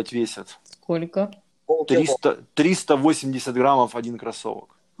 сколько они, блядь, весят? Сколько? 380 граммов один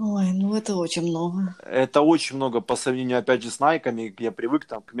кроссовок. Ой, ну это очень много. Это очень много по сравнению, опять же, с найками. Я привык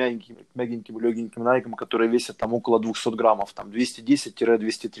там, к мягеньким, легеньким найкам, которые весят там около 200 граммов, там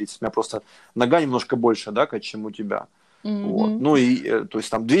 210-230. У меня просто нога немножко больше, да, чем у тебя. Mm-hmm. Вот. Ну и, то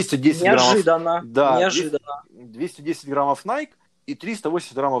есть там 210 неожиданно, граммов... Да, неожиданно. 210 граммов Nike и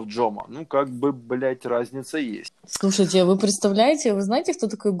 380 граммов Джома. Ну, как бы, блядь, разница есть. Слушайте, вы представляете, вы знаете, кто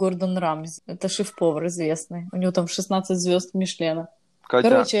такой Гордон Рамзи? Это шеф-повар известный. У него там 16 звезд Мишлена. Катя.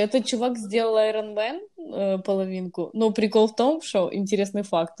 Короче, этот чувак сделал Iron Man половинку, но прикол в том, что интересный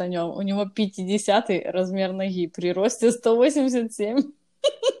факт о нем. У него 50-й размер ноги при росте 187.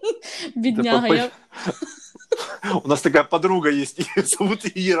 Бедняга. У нас такая подруга есть, ее зовут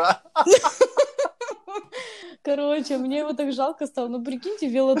Ира. Короче, мне его так жалко стало. Ну, прикиньте,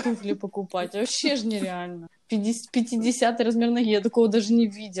 велотуфли покупать. Вообще же нереально. 50-й размер ноги, я такого даже не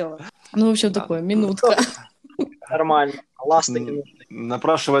видела. Ну, в общем, такое, минутка. Нормально. Ласты.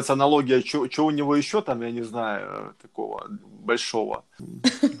 Напрашивается аналогия, что у него еще там, я не знаю, такого большого.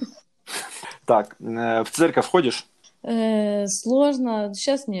 Так, в церковь ходишь? Сложно,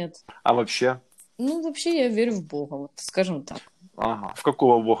 сейчас нет. А вообще? Ну, вообще я верю в Бога, вот, скажем так. Ага, в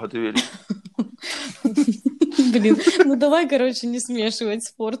какого Бога ты веришь? Блин, ну давай, короче, не смешивать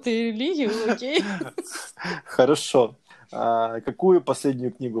спорт и религию, окей? Хорошо. Какую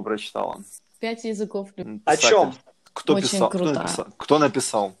последнюю книгу прочитала? 5 языков любви. О чем? Кто Очень писал? крутая. Кто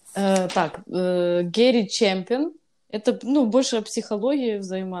написал? Гэри Чемпион. Это, ну, больше о психологии,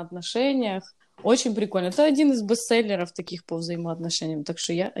 взаимоотношениях. Очень прикольно. Это один из бестселлеров таких по взаимоотношениям, так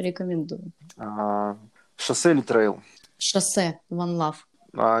что я рекомендую. Шоссе или трейл? Шоссе, One Love.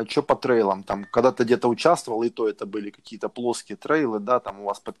 Что по трейлам? Там когда-то где-то участвовал, и то это были какие-то плоские трейлы, да, там у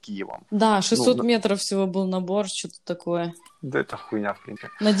вас под Киевом. Да, 600 метров всего был набор, что-то такое. Да это хуйня, в принципе.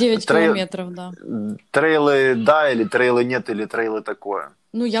 На 9 километров, да. Трейлы да, или трейлы нет, или трейлы такое.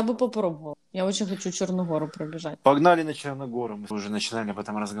 Ну, я бы попробовала. Я очень хочу Черную гору пробежать. Погнали на Черногору, мы уже начинали об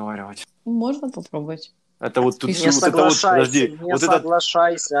этом разговаривать. Можно попробовать. Это вот тут Не вот соглашайся, это вот, подожди, не вот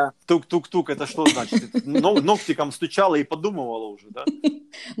соглашайся. этот тук-тук-тук, это что значит? Ты ногтиком стучала и подумывала уже, да?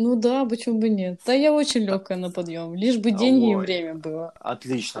 Ну да, почему бы нет? Да я очень легкая на подъем, лишь бы деньги и время было.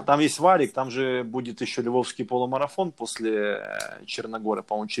 Отлично. Там есть варик, там же будет еще Львовский полумарафон после Черногоры,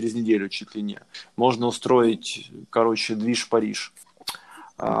 по-моему, через неделю чуть ли не. Можно устроить, короче, движ Париж.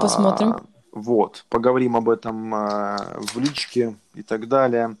 Посмотрим. Вот, поговорим об этом в личке и так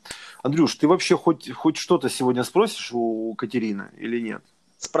далее. Андрюш, ты вообще хоть что-то сегодня спросишь у Катерины или нет?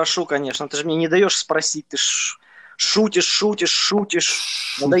 Спрошу, конечно. Ты же мне не даешь спросить. Ты шутишь.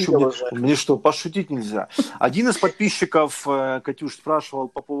 Надоело уже. Мне что, пошутить нельзя? Один из подписчиков, Катюш, спрашивал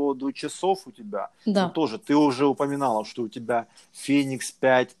по поводу часов у тебя. Да. Ну, тоже, ты уже упоминала, что у тебя Феникс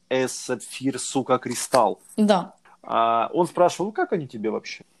 5S Сапфир, сука, Кристалл. Да. Он спрашивал, как они тебе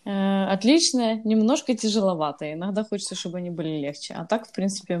вообще? Отлично, немножко тяжеловатые. Иногда хочется, чтобы они были легче. А так, в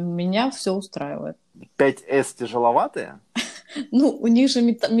принципе, меня все устраивает. 5S тяжеловатые? Ну, у них же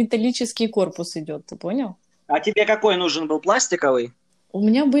металлический корпус идет, ты понял? А тебе какой нужен был? Пластиковый? У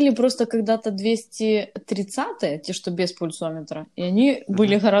меня были просто когда-то 230-е, те, что без пульсометра, и они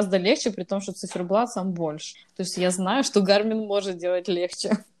были гораздо легче, при том, что циферблат сам больше. То есть я знаю, что Garmin может делать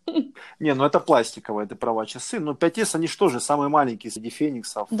легче. Не, ну это пластиковые, это права часы. Но 5S, они что же, самые маленькие среди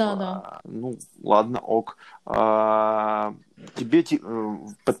фениксов. Да. Ну, ладно, ок. Тебе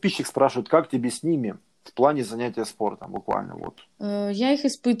подписчик спрашивает, как тебе с ними в плане занятия спортом, буквально вот. Я их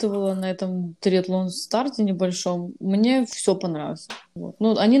испытывала на этом триатлон-старте небольшом. Мне все понравилось. Вот.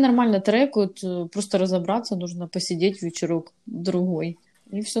 Ну, они нормально трекают, просто разобраться нужно, посидеть вечерок-другой.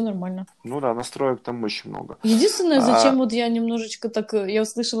 И все нормально. Ну да, настроек там очень много. Единственное, зачем вот я немножечко так... Я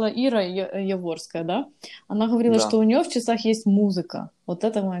услышала Ира Яворская, да? Она говорила, что у нее в часах есть музыка. Вот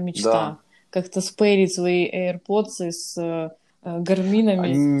это моя мечта. Да. Как-то спэрить свои AirPods с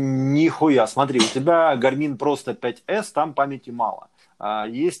гарминами. Нихуя, смотри, у тебя Garmin просто 5S, там памяти мало.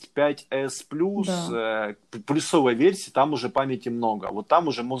 Есть 5S Plus, Да. плюсовая версия, там уже памяти много. Вот там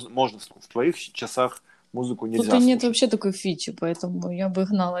уже можно в твоих часах музыку нельзя Тут и нет слушать. вообще такой фичи, поэтому я бы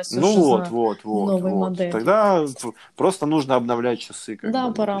гналась Ну уже вот. новой модели. Тогда просто нужно обновлять часы,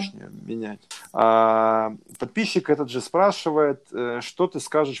 пора. точнее, менять. Подписчик этот же спрашивает, что ты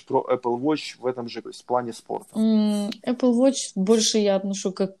скажешь про Apple Watch в этом же плане спорта? Apple Watch больше я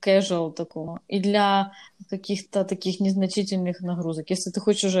отношу как casual такого. И для каких-то таких незначительных нагрузок. Если ты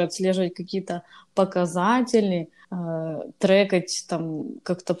хочешь уже отслеживать какие-то показатели, трекать там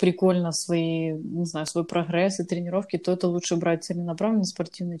как то прикольно свои, не знаю, свой прогресс и тренировки, то это лучше брать целенаправленно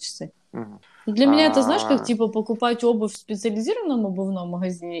спортивные часы. Для меня это, знаешь, как типа покупать обувь в специализированном обувном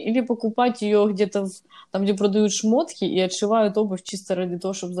магазине или покупать ее где-то там, где продают шмотки и отшивают обувь чисто ради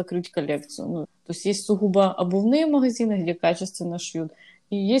того, чтобы закрыть коллекцию. Ну, то есть сугубо обувные магазины, где качественно шьют,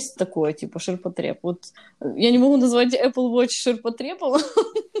 и есть такое, типа ширпотреб. Вот я не могу назвать Apple Watch ширпотребом,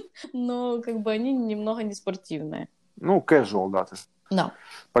 но как бы они немного не спортивные. Ну, casual, да, ты. Да.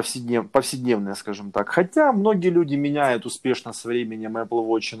 Повседневные, скажем так. Хотя многие люди меняют успешно со временем Apple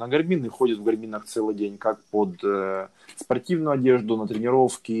Watch на Garmin и ходят в Гарминах целый день, как под спортивную одежду, на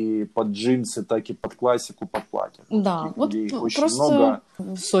тренировки, под джинсы, так и под классику, под платье. Да, вот очень просто,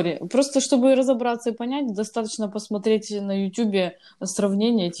 много. Просто чтобы разобраться и понять, достаточно посмотреть на YouTube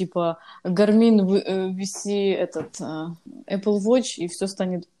сравнение, типа Garmin VC, Apple Watch, и все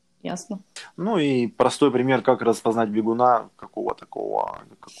станет ясно. Ну и простой пример, как распознать бегуна какого-то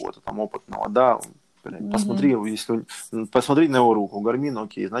там опытного, да. Посмотри, посмотри на его руку, Гармин,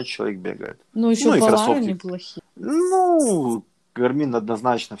 окей, значит человек бегает. Ну еще полары неплохие. Ну, Гармин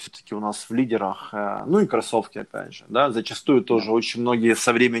однозначно все-таки у нас в лидерах. Ну и кроссовки, опять же, да, зачастую тоже очень многие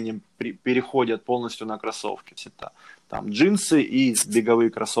со временем переходят полностью на кроссовки. Это там джинсы и беговые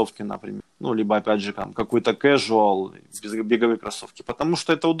кроссовки, например. Ну, либо, опять же, там, какой-то casual, беговые кроссовки. Потому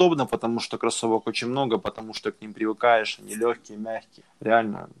что это удобно, потому что кроссовок очень много, потому что к ним привыкаешь, они легкие, мягкие.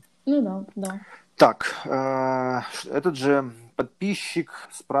 Реально. Ну да. Так, этот же подписчик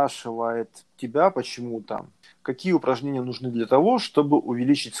спрашивает тебя почему-то, какие упражнения нужны для того, чтобы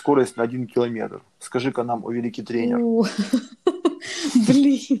увеличить скорость на 1 километр? Скажи-ка нам, о великий тренер.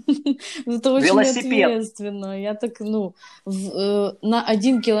 Блин, это очень Велосипед. ответственно. Я так, на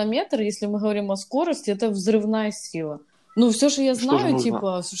 1 километр, если мы говорим о скорости, это взрывная сила. Ну, все, что я Что же знаю, нужно?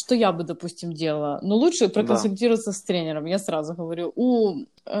 типа, что я бы, допустим, делала, но лучше Да. проконсультироваться с тренером, я сразу говорю. У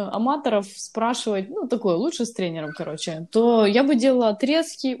аматоров спрашивать, ну, такое, лучше с тренером, короче, то я бы делала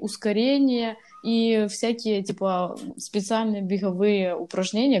отрезки, ускорения и всякие, типа, специальные беговые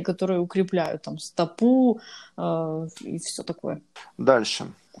упражнения, которые укрепляют, там, стопу и все такое. Дальше.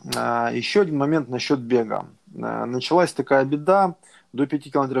 Еще один момент насчет бега. Началась такая беда. До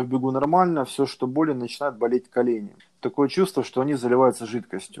 5 километров бегу нормально, все, что более, начинают болеть колени. Такое чувство, что они заливаются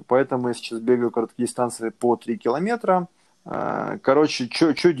жидкостью. Поэтому я сейчас бегаю короткие дистанции по 3 километра. Короче,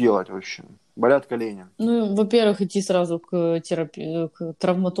 что делать вообще? Болят колени. Ну, во-первых, идти сразу к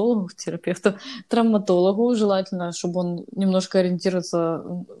травматологу, к терапевту, травматологу. Желательно, чтобы он немножко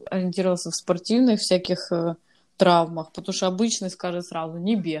ориентировался в спортивных всяких травмах, потому что обычный скажет сразу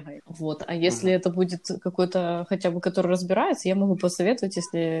не бегай. Вот. А если это будет какой-то, хотя бы, который разбирается, я могу посоветовать,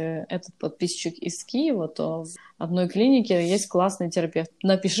 если этот подписчик из Киева, то в одной клинике есть классный терапевт.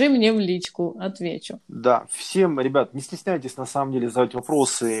 Напиши мне в личку, отвечу. Да, всем, ребят, не стесняйтесь на самом деле задавать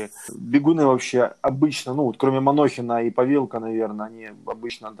вопросы. Бегуны вообще обычно, ну вот кроме Манохина и Павелка, наверное, они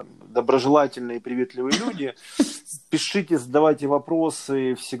обычно там доброжелательные и приветливые люди. Пишите, задавайте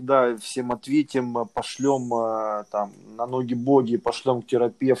вопросы, всегда всем ответим, пошлем там на ноги боги, пошлем к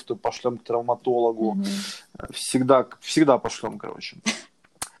терапевту, пошлем к травматологу. Всегда пошлем, короче.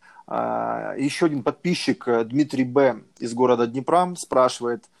 Еще один подписчик, Дмитрий Б. из города Днепра,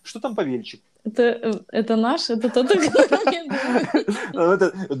 спрашивает, что там Павельчик? Это наш? Это тот,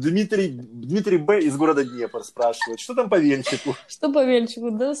 Это Дмитрий Б. из города Днепр спрашивает, что там Павельчику? Что по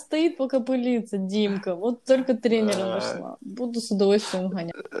Вельчику? Да стоит пока пылится, Димка. Вот только тренера нашла. Буду с удовольствием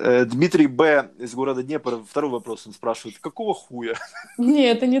гонять. Дмитрий Б. из города Днепр, второй вопрос он спрашивает, какого хуя?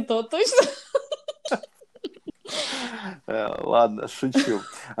 Не, это не то, точно. Ладно, шучу.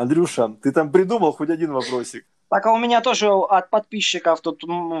 Андрюша, ты там придумал хоть один вопросик? Так, а у меня тоже от подписчиков тут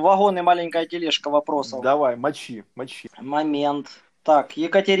вагон и маленькая тележка вопросов. Давай, мочи. Момент. Так,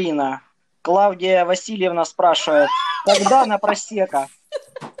 Екатерина. Клавдия Васильевна спрашивает, когда на просека?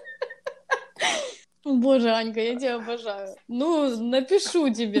 Боже, Анька, я тебя обожаю. Ну, напишу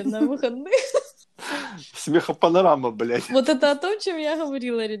тебе на выходных. Смехопанорама, блядь. Вот это о том, чем я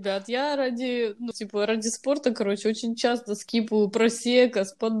говорила, ребят. Я ради спорта, короче, очень часто скипаю просека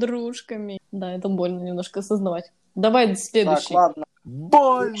с подружками. Да, это больно немножко осознавать. Давай следующий. Так, ладно.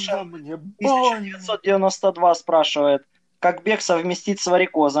 Больно мне, больно. 1992 спрашивает, как бег совместить с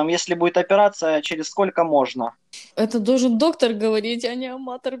варикозом? Если будет операция, через сколько можно? Это должен доктор говорить, а не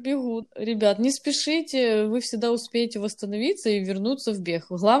аматор бегут. Ребят, не спешите, вы всегда успеете восстановиться и вернуться в бег.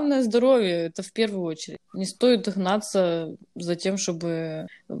 Главное здоровье, это в первую очередь. Не стоит гнаться за тем, чтобы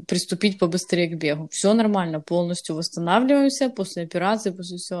приступить побыстрее к бегу. Все нормально, полностью восстанавливаемся после операции,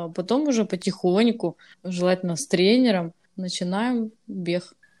 после всего. А потом уже потихоньку, желательно с тренером, начинаем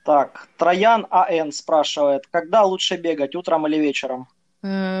бег. Так, Троян А.Н. спрашивает, когда лучше бегать, утром или вечером?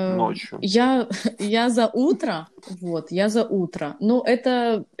 Ночью. Я за утро, я за утро. Ну,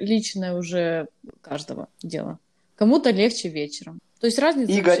 это личное уже каждого дело. Кому-то легче вечером. То есть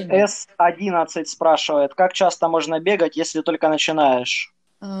разница Игорь вообще нет. С. 11 спрашивает, как часто можно бегать, если только начинаешь?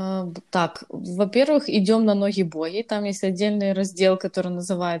 Так, во-первых, идем на ноги боги. Там есть отдельный раздел, который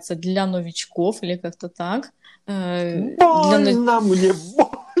называется «Для новичков» или как-то так. Больно мне,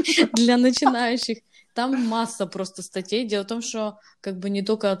 Для начинающих. Там масса просто статей. Дело в том, что как бы не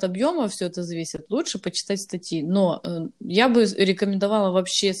только от объема все это зависит. Лучше почитать статьи. Но я бы рекомендовала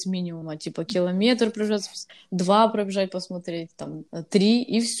вообще с минимума, типа километр пробежать, 2 пробежать, посмотреть, там 3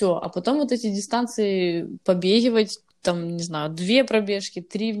 и все. А потом вот эти дистанции побегивать, там, не знаю, 2 пробежки,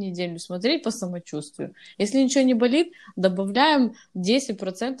 3 в неделю смотреть по самочувствию. Если ничего не болит, добавляем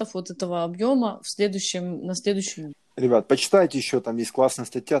 10% вот этого объема на следующую неделю. Ребят, почитайте еще, там есть классная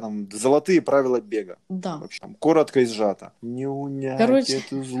статья, там «Золотые правила бега». Да. В общем, коротко и сжато. Не унять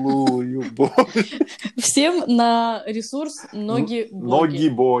эту злую боль. Всем на ресурс ноги боги. Ноги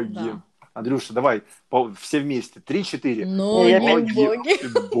боги. Да. Андрюша, давай, все вместе. 3-4. Ноги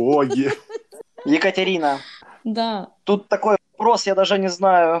боги. Боги. Екатерина. Да. Тут такой вопрос, я даже не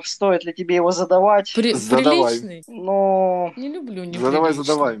знаю, стоит ли тебе его задавать. Задавай. Приличный. Но... Не люблю неприличный.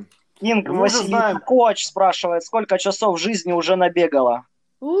 Задавай. Инг Васильевна Коч спрашивает, сколько часов жизни уже набегала?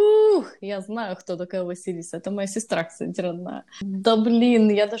 Я знаю, кто такая Василиса. Это моя сестра, кстати, родная. Да блин,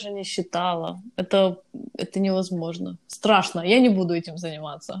 я даже не считала. Это невозможно. Страшно. Я не буду этим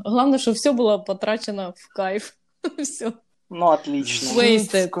заниматься. Главное, чтобы все было потрачено в кайф. Все. Ну, отлично.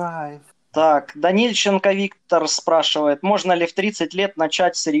 Wasted. Так, Данильченко Виктор спрашивает, можно ли в 30 лет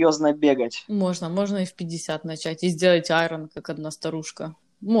начать серьезно бегать? Можно и в 50 начать. И сделать айрон, как одна старушка.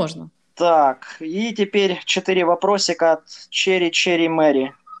 Можно. Так, и теперь 4 вопросика от Черри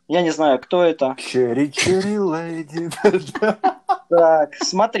Мэри. Я не знаю, кто это. Черри леди. Так,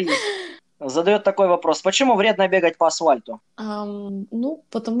 смотри. Задает такой вопрос. Почему вредно бегать по асфальту? Ну,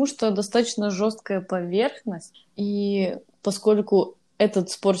 потому что достаточно жесткая поверхность, и поскольку этот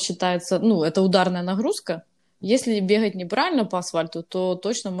спорт считается, ну, это ударная нагрузка, если бегать неправильно по асфальту, то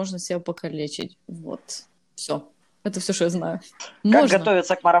точно можно себя покалечить. Вот. Все. Это все, что я знаю. Как Можно.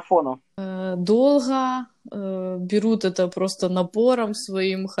 готовиться к марафону? Долго, берут это просто напором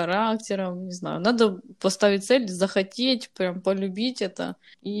своим, характером, не знаю. Надо поставить цель, захотеть, прям полюбить это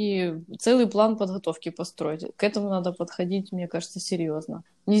и целый план подготовки построить. К этому надо подходить, мне кажется, серьезно.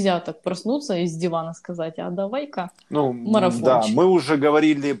 Нельзя так проснуться и с дивана сказать, а давай-ка Ну, да, марафончик. мы уже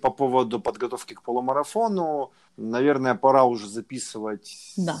говорили по поводу подготовки к полумарафону. Наверное, пора уже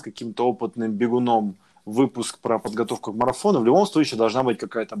записывать Да. с каким-то опытным бегуном выпуск про подготовку к марафону. В любом случае должна быть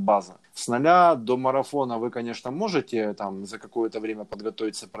какая-то база. С 0 до марафона вы, конечно, можете там за какое-то время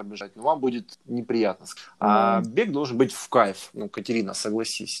подготовиться, пробежать, но вам будет неприятно. А бег должен быть в кайф. Ну, Катерина,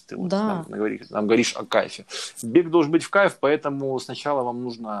 согласись, ты вот Да. нам говоришь о кайфе. Бег должен быть в кайф, поэтому сначала вам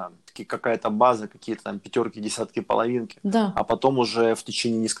нужно какая-то база, какие-то там пятерки, десятки, половинки, Да. а потом уже в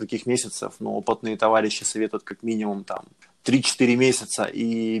течение нескольких месяцев, ну, опытные товарищи советуют как минимум там 3-4 месяца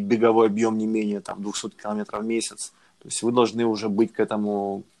и беговой объем не менее там 200 километров в месяц. То есть вы должны уже быть к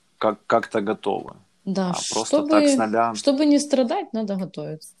этому как-то готовы. Да, А просто так с 0. чтобы не страдать, надо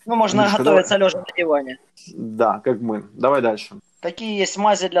готовиться. Ну, можно Андрюшка, готовиться давай. лежа на диване. Да, как мы. Давай дальше. Какие есть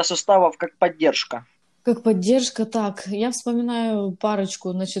мази для суставов как поддержка? Как поддержка, так, я вспоминаю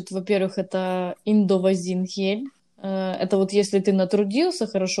парочку. Значит, во-первых, это индовазин гель. Это вот если ты натрудился,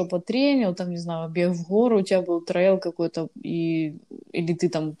 хорошо потренил, там, не знаю, бег в гору, у тебя был трейл какой-то, или ты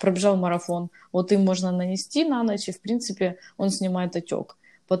там пробежал марафон, вот им можно нанести на ночь, и, в принципе, он снимает отек.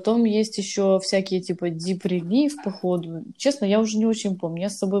 Потом есть еще всякие типа Deep Relief, походу. Честно, я уже не очень помню. Я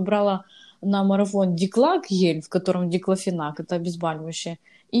с собой брала на марафон диклак гель, в котором диклофенак, это обезболивающее,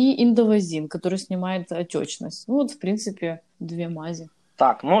 и индовазин, который снимает отечность. Ну вот, в принципе, 2 мази.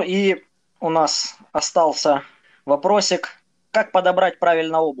 Так, ну и у нас остался вопросик. Как подобрать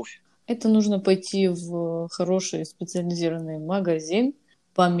правильно обувь? Это нужно пойти в хороший специализированный магазин,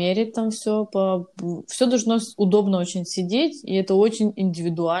 померить там все, все должно удобно очень сидеть, и это очень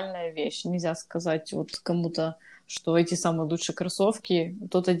индивидуальная вещь. Нельзя сказать вот кому-то, что эти самые лучшие кроссовки,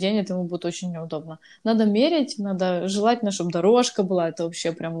 кто-то оденет, ему будет очень неудобно. Надо мерить, надо желательно, чтобы дорожка была, это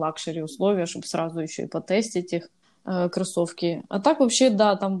вообще прям лакшери условия, чтобы сразу еще и потестить их кроссовки. А так вообще,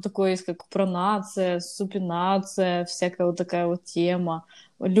 да, там такое есть, как пронация, супинация, всякая вот такая вот тема,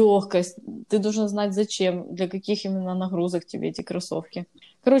 легкость. Ты должен знать, зачем, для каких именно нагрузок тебе эти кроссовки.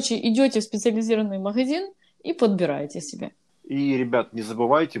 Короче, идете в специализированный магазин и подбираете себе. И, ребят, не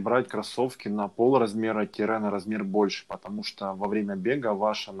забывайте брать кроссовки на полразмера-на размер больше, потому что во время бега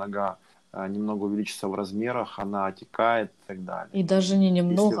ваша нога немного увеличится в размерах, она отекает и так далее. И даже не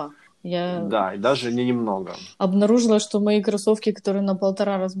немного. Да, и даже не немного. Обнаружила, что мои кроссовки, которые на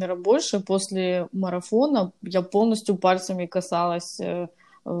 1,5 размера больше, после марафона я полностью пальцами касалась,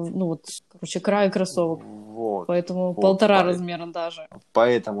 ну вот, короче, края кроссовок. Вот. Поэтому Вот, 1,5 размера даже.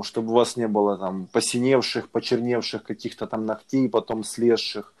 Поэтому, чтобы у вас не было там посиневших, почерневших каких-то там ногтей, потом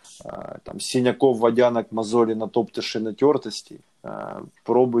слезших, там синяков, водянок, мозолей, натоптышей, натертостей,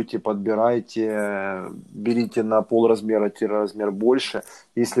 пробуйте, подбирайте, берите на полразмера-размер больше.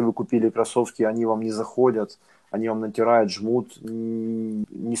 Если вы купили кроссовки, они вам не заходят, они вам натирают, жмут,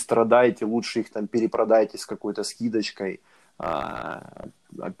 не страдайте, лучше их там перепродайте с какой-то скидочкой.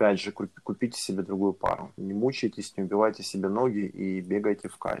 Опять же, купите себе другую пару. Не мучайтесь, не убивайте себе ноги и бегайте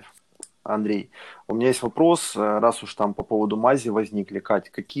в кайф. Андрей, у меня есть вопрос, раз уж там по поводу мази возникли. Кать,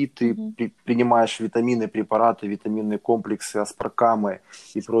 какие ты принимаешь витамины, препараты, витаминные комплексы, аспаркамы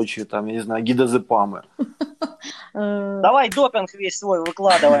и прочие там, я не знаю, гидозепамы? Давай допинг весь свой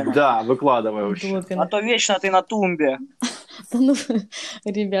выкладывай. Да, выкладывай вообще. А то вечно ты на тумбе. Да ну,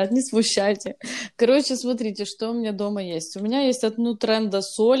 ребят, не смущайте. Короче, смотрите, что у меня дома есть. У меня есть от Нутренда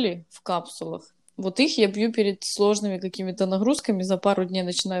соли в капсулах. Вот их я пью перед сложными какими-то нагрузками. За пару дней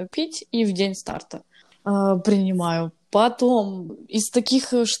начинаю пить и в день старта принимаю. Потом из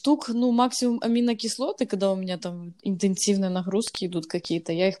таких штук, ну, максимум аминокислоты, когда у меня там интенсивные нагрузки идут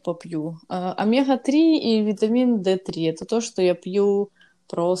какие-то, я их попью. Омега-3 и витамин D3 – это то, что я пью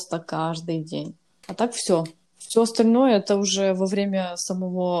просто каждый день. А так все. Все остальное это уже во время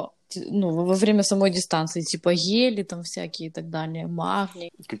во время самой дистанции, типа гели там всякие и так далее,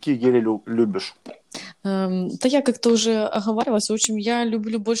 магний. Какие гели любишь? Да я как-то уже оговаривалась. В общем, я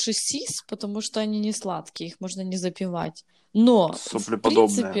люблю больше сис, потому что они не сладкие, их можно не запивать. Но, в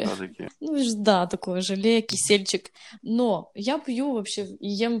Соплеподобные, принципе, да, такие. ну, да, такое желе, кисельчик. Но я пью вообще и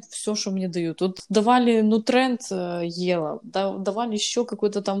ем все, что мне дают. Вот давали Нутренд, ела, давали еще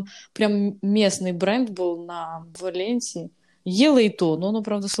какой-то там прям местный бренд был на Валенсии. Ела и то, но оно,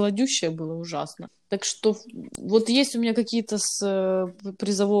 правда, сладющее было ужасно. Так что вот есть у меня какие-то с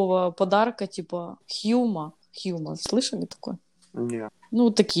призового подарка, типа Хьюма. Хьюма, слышали такое? Нет. Ну,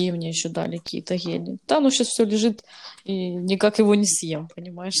 вот такие мне еще дали какие-то гели. Да, ну сейчас все лежит, и никак его не съем,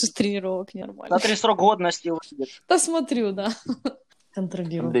 понимаешь, с тренировок нормально. Смотри, срок годности выйдет. Да смотрю, да.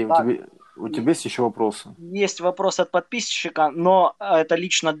 Контролирую. Андрей, Так, у тебя есть еще вопросы? есть вопрос от подписчика, но это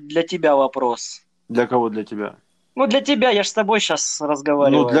лично для тебя вопрос. Для кого для тебя? Ну, для тебя, я же с тобой сейчас Ну,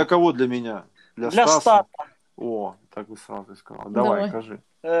 разговариваю. для кого для меня? Для Для Стаса? Стаса. О, так вы сразу сказал. Давай, скажи.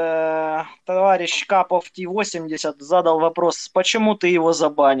 Товарищ Капов Т-80 задал вопрос, почему ты его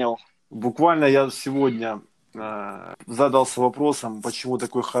забанил? Буквально я сегодня задался вопросом, почему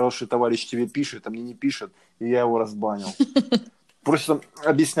такой хороший товарищ тебе пишет, а мне не пишет, и я его разбанил. Просто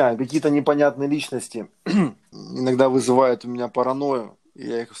объясняю, какие-то непонятные личности иногда вызывают у меня паранойю, и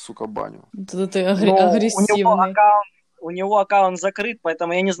я их, сука, баню. Да ты Ну, агрессивный. у него аккаунт закрыт,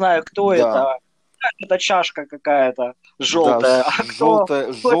 поэтому я не знаю, кто Да. это. Это чашка какая-то Да,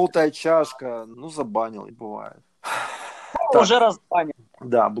 желтая. желтая чашка, ну, забанил, и бывает. Уже разбанил.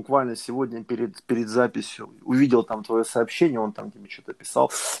 Да, буквально сегодня перед записью увидел там твое сообщение, он там тебе что-то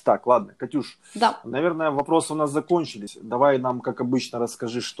писал. Так, ладно, Катюш, Да. наверное, вопросы у нас закончились. Давай нам, как обычно,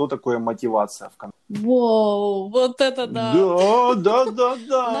 расскажи, что такое мотивация в конце. Воу, вот это да. Да.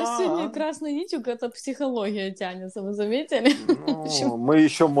 У нас сегодня красной нитью какая-то психология тянется, вы заметили? Ну, мы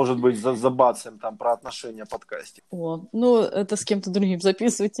еще, может быть, забацаем там про отношения в подкасте. О, ну это с кем-то другим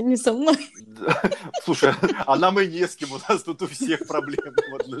записывайте, не со мной. Слушай, а нам и не с кем, у нас тут у всех проблемы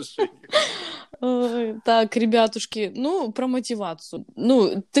в отношениях. Так, ребятушки, ну, про мотивацию.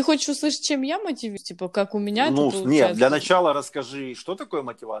 Ну, ты хочешь услышать, чем я мотивируюсь? Типа, как у меня это получается? Нет, для начала расскажи, что такое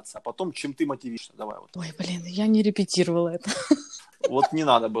мотивация, а потом, чем ты мотивируешься. Давай вот. Ой, блин, я не репетировала это. Вот не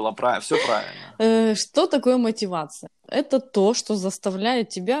надо было, все правильно. Что такое мотивация? Это то, что заставляет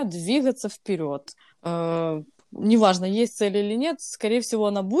тебя двигаться вперед. Неважно, есть цель или нет, скорее всего,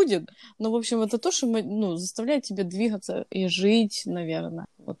 она будет, но, в общем, это то, что заставляет тебя двигаться и жить, наверное,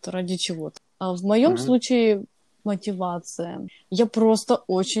 вот ради чего-то. А в моем случае мотивация. Я просто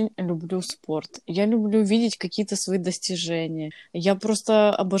очень люблю спорт. Я люблю видеть какие-то свои достижения. Я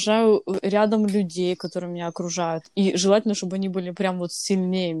просто обожаю рядом людей, которые меня окружают. И желательно, чтобы они были прям вот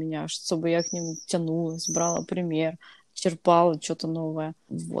сильнее меня, чтобы я к ним тянулась, брала пример, черпала что-то новое.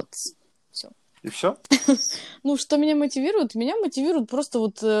 Вот. Все. И все? Ну, что меня мотивирует? Меня мотивирует просто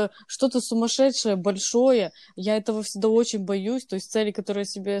вот что-то сумасшедшее, большое. Я этого всегда очень боюсь. То есть цели, которые я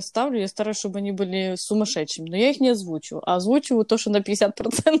себе ставлю, я стараюсь, чтобы они были сумасшедшими. Но я их не озвучиваю. А озвучиваю то, что на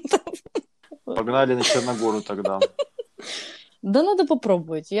 50%. Погнали на Черногору тогда. Да надо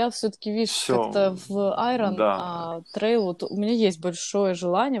попробовать. Я все-таки, видишь, Всё. как-то в Iron, Да. трейл, вот у меня есть большое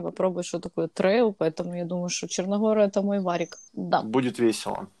желание попробовать, что такое трейл, поэтому я думаю, что Черногора — это мой варик. Да. Будет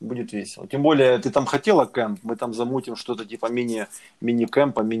весело, будет весело. Тем более, ты там хотела кемп, мы там замутим что-то типа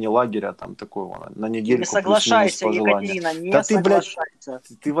мини-кемпа, мини-лагеря там такого на недельку. Не соглашайся, плюс-минус по желанию. Екатерина, не Да ты, блядь, соглашайся.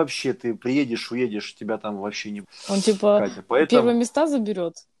 ты вообще, ты приедешь, уедешь, тебя там вообще не... Он типа Катя, поэтому... первые места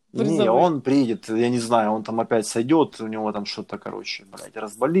заберет. Не, он приедет, я не знаю, он там опять сойдет, у него там что-то, короче, блядь,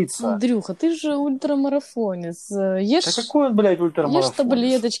 разболится. Андрюха, ты же ультрамарафонец. Ешь, Да какой он, блядь, ультрамарафонец? ешь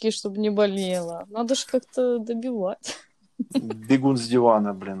таблеточки, чтобы не болело. Надо же как-то добивать. Бегун с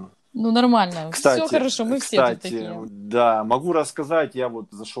дивана, блин. Ну, нормально. Кстати, Все хорошо, мы все тут такие. да, могу рассказать, я вот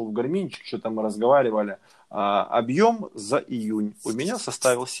зашел в гарминчик, что-то мы разговаривали, объем за июнь у меня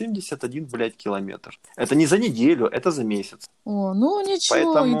составил 71, блядь, километр. Это не за неделю, это за месяц. О, ну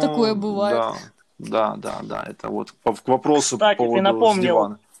ничего, Поэтому, и такое бывает. Да, это вот к вопросу. Кстати, по поводу ты напомнил с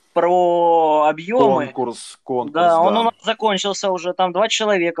дивана. про объемы. Конкурс, Да, он у нас закончился уже, там 2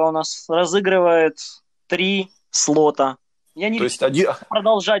 человека у нас разыгрывает 3 слота. Я не буду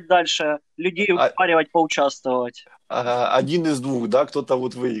продолжать дальше, людей уговаривать поучаствовать. Один из двух, да, кто-то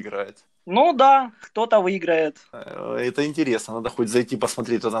вот выиграет. Ну да, кто-то выиграет. Это интересно, надо хоть зайти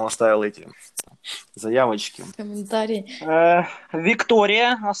посмотреть, кто там оставил эти заявочки. Комментарии.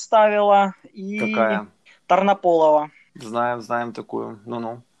 Виктория оставила и Какая? Тарнополова. Знаем такую.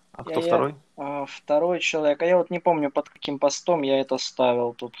 Ну-ну. А кто второй? Второй человек. А я вот не помню, под каким постом я это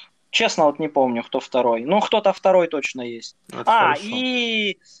ставил тут. Честно, вот не помню, кто второй. Ну, кто-то второй точно есть. Это хорошо.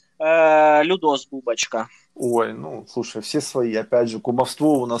 И Людос Бубочка. Ой, ну, слушай, все свои. Опять же,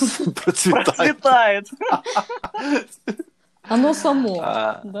 кумовство у нас процветает. Процветает. Оно само,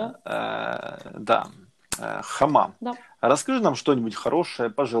 да? Да. Хома, Да. расскажи нам что-нибудь хорошее,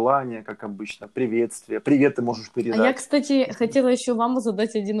 пожелание, как обычно, приветствие. Привет ты можешь А я, передать. кстати, хотела еще вам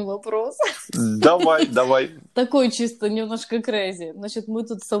задать один вопрос. Давай. Такой чисто немножко crazy. Значит, мы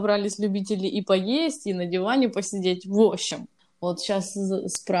тут собрались любители и поесть, и на диване посидеть. В общем, вот сейчас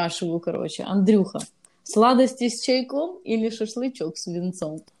спрашиваю, короче, Андрюха, сладости с чайком или шашлычок с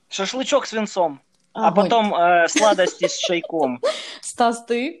винцом? Шашлычок с винцом. А Огонь. потом сладости с чайком. Стас,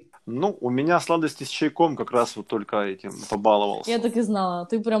 ты? Ну, у меня сладости с чайком как раз вот только этим побаловался. Я так и знала,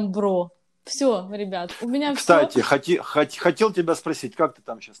 ты прям бро. Все, ребят, у меня все. Кстати, хотел тебя спросить, как ты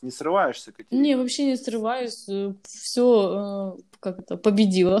там сейчас, не срываешься, Катерина? Не, вообще не срываюсь. Все, как это,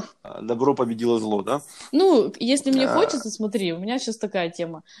 победила. Добро победило зло, да? Ну, если мне хочется, смотри, у меня сейчас такая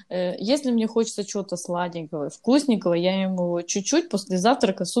тема. Если мне хочется чего-то сладенького, вкусненького, я ем его чуть-чуть после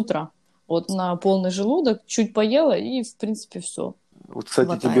завтрака с утра. Вот на полный желудок, чуть поела, и, в принципе, все. Вот, кстати,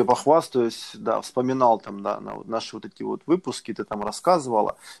 Хватает. тебе похвастаюсь, да, вспоминал там, да, на вот наши вот эти вот выпуски, ты там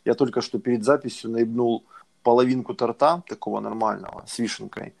рассказывала. Я только что перед записью наебнул половинку торта, такого нормального, с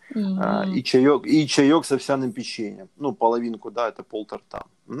вишенкой, и чаек с овсяным печеньем. Ну, половинку, да, это пол торта.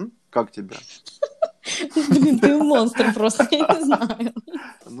 Как тебе? Блин, ты монстр просто, я не знаю.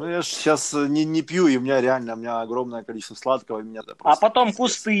 Ну, я же сейчас не пью, и у меня огромное количество сладкого. И меня А потом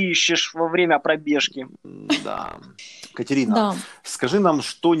кусты ищешь во время пробежки. Да. Катерина, Да. скажи нам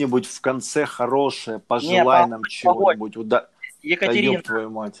что-нибудь в конце хорошее, пожелай нам чего-нибудь. Екатерина, ёб твою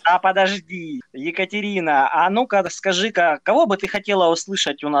мать. а подожди, Екатерина, а ну-ка скажи-ка, кого бы ты хотела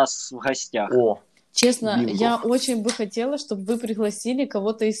услышать у нас в гостях? О, Честно, бинго. я очень бы хотела, чтобы вы пригласили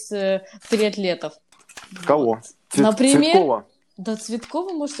кого-то из триатлетов. Кого? Вот. Например, Цветкова? да,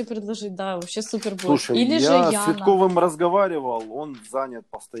 Цветкова можете предложить, да, вообще супер будет. Слушай, Или же я с Яна. Цветковым разговаривал, он занят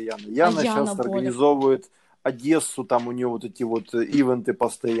постоянно. Яна Яна сейчас Поле? организовывает Одессу, там у нее вот эти вот ивенты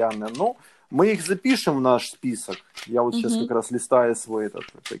постоянные. Но мы их запишем в наш список. Я вот сейчас как раз листаю свой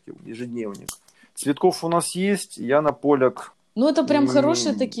ежедневник. Цветков у нас есть, Яна Поляк. Ну, это прям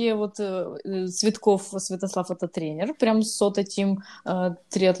хорошие такие вот Цветков, Святослав, это тренер, прям сота тим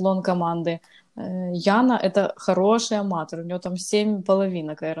триатлон команды. Яна — это хороший аматор, у него там 7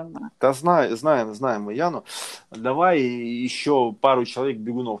 половинок Ironman. Да, знаем мы Яну. Давай еще пару человек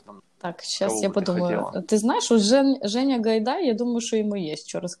бегунов нам. Так, сейчас Кого я бы ты подумаю. хотела? Ты знаешь, вот Женя Гайдай, я думаю, что ему есть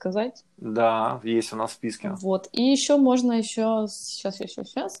что рассказать. Да, есть у нас в списке. Вот. И еще можно еще...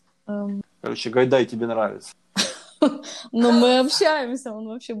 Сейчас. Короче, Гайдай тебе нравится. Но мы общаемся, он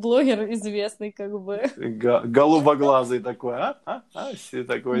вообще блогер известный, как бы. Голубоглазый такой, Все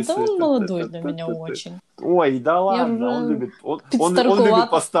такой. Да он молодой для меня очень. Ой, да ладно, он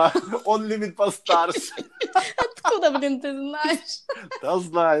любит постарше. Откуда, блин, ты знаешь? Да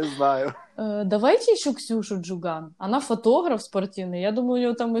знаю. Давайте еще Ксюшу Джуган. Она фотограф спортивный. Я думаю, у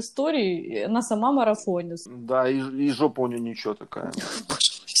нее там истории. Она сама марафонит. Да, и жопа у нее ничего такая.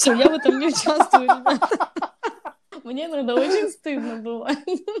 Все, я в этом не участвую, ребята. Мне иногда очень стыдно бывает.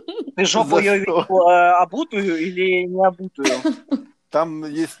 Ты жопу ее видел обутую или не обутую? Там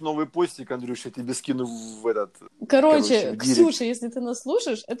есть новый постик, Андрюша, я тебе скину в этот... Короче, Ксюша, если ты нас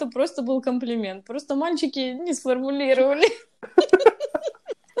слушаешь, это просто был комплимент. Просто мальчики не сформулировали.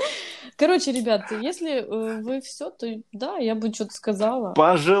 Короче, ребят, если вы все, то да, я бы что-то сказала.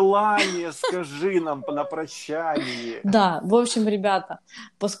 Пожелание скажи нам на прощание. Да, в общем, ребята,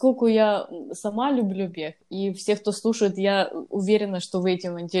 поскольку я сама люблю бег, и все, кто слушает, я уверена, что вы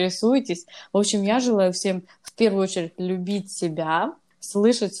этим интересуетесь. В общем, я желаю всем в первую очередь любить себя,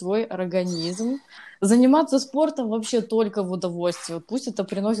 слышать свой организм, заниматься спортом вообще только в удовольствие. Вот пусть это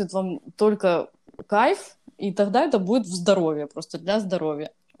приносит вам только кайф, и тогда это будет в здоровье, просто для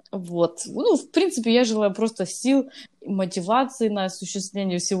здоровья. Вот. Ну, в принципе, я желаю просто сил, мотивации на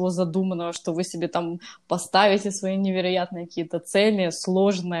осуществление всего задуманного, что вы себе там поставите свои невероятные какие-то цели,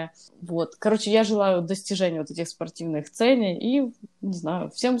 сложные. Вот. Короче, я желаю достижения вот этих спортивных целей и, не знаю,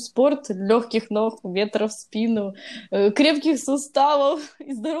 всем спорт, легких ног, ветра в спину, крепких суставов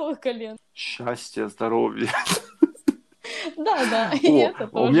и здоровых колен. Счастья, здоровья. Да, и это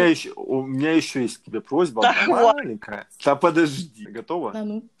у меня еще есть к тебе просьба маленькая. Да подожди, готова? Да,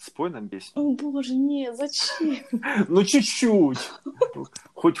 ну. Спой нам песню. О боже, нет, зачем? Ну чуть-чуть.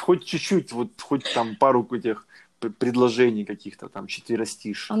 Хоть чуть-чуть, вот хоть там пару этих предложений каких-то там,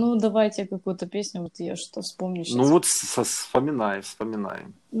 четверостиших. А ну давайте какую-то песню, вот я что вспомню сейчас. Ну вот вспоминай.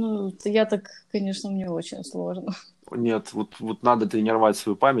 Ну, я так, конечно, мне очень сложно. Нет, вот надо тренировать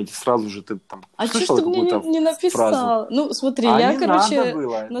свою память, и сразу же ты там А что ж слышала ты мне какую-то не написал? фразу. Ну, смотри, А я, не надо короче,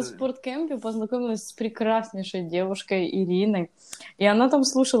 было. на спорткемпе познакомилась с прекраснейшей девушкой Ириной, и она там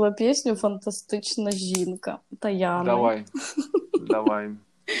слушала песню «Фантастична жінка» Таяной. Давай.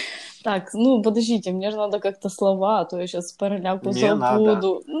 Так, ну, подождите, мне же надо как-то слова, а то я сейчас переляку Не надо.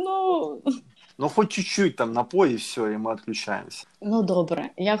 забуду. Ну, хоть чуть-чуть там напой, и все, и мы отключаемся. Ну, добре.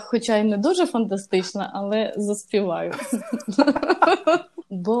 Я хоча й не дуже фантастична, але заспіваю.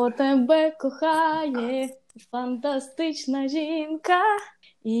 Бо тебе кохає фантастична жінка,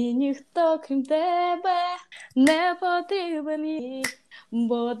 і ніхто, крім тебе, не потрібен їй.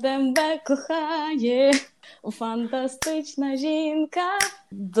 Бо тебе кохає фантастична жінка.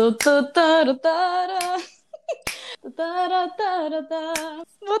 Ду-ту-тара-тара. Та-тара-тара-та.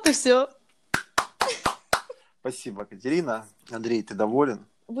 Вот и все. Спасибо, Катерина. Андрей, ты доволен?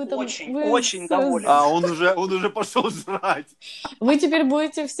 Очень доволен. А, он уже пошел жрать. Вы теперь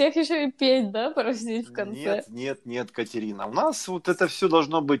будете всех еще и петь, да, просить в конце? Нет, Катерина. У нас вот это все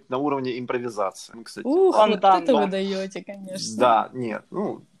должно быть на уровне импровизации. Мы, кстати, Ух, вот это вы даете, конечно. Да, нет,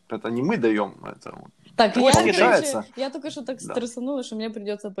 ну, это не мы даем, это вот. Так, получается. Я только что так стрессанула, что мне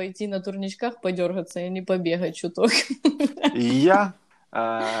придется пойти на турничках подергаться и не побегать чуток. И я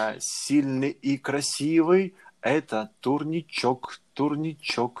сильный и красивый, это турничок.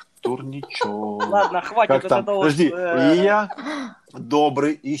 Ладно, хватит как этого. Подожди, и я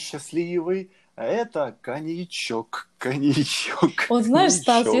добрый и счастливый, это коньячок. Вот знаешь,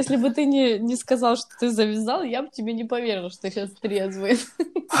 Стас, если бы ты не сказал, что ты завязал, я бы тебе не поверила, что ты сейчас трезвый.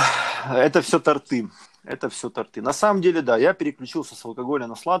 Это все торты. На самом деле, да, я переключился с алкоголя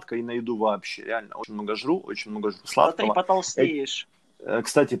на сладкое и на еду вообще. Реально, очень много жру сладкого. Да ты потолстеешь.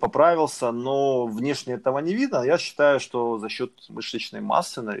 Кстати, поправился, но внешне этого не видно. Я считаю, что за счет мышечной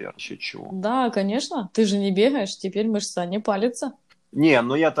массы, наверное, за счет чего. Да, конечно. Ты же не бегаешь, теперь мышца не палится. Не,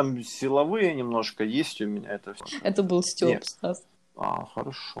 ну я там силовые немножко есть у меня. Это все. Это был Стёп, Стас.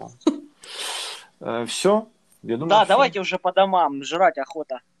 Хорошо. Все? Я думаю, да, давайте уже по домам, жрать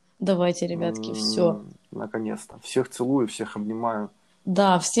охота. Давайте, ребятки, все. Наконец-то. Всех целую, всех обнимаю.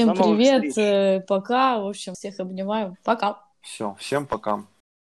 Да, всем привет, пока. В общем, всех обнимаю. Пока. Все, всем пока.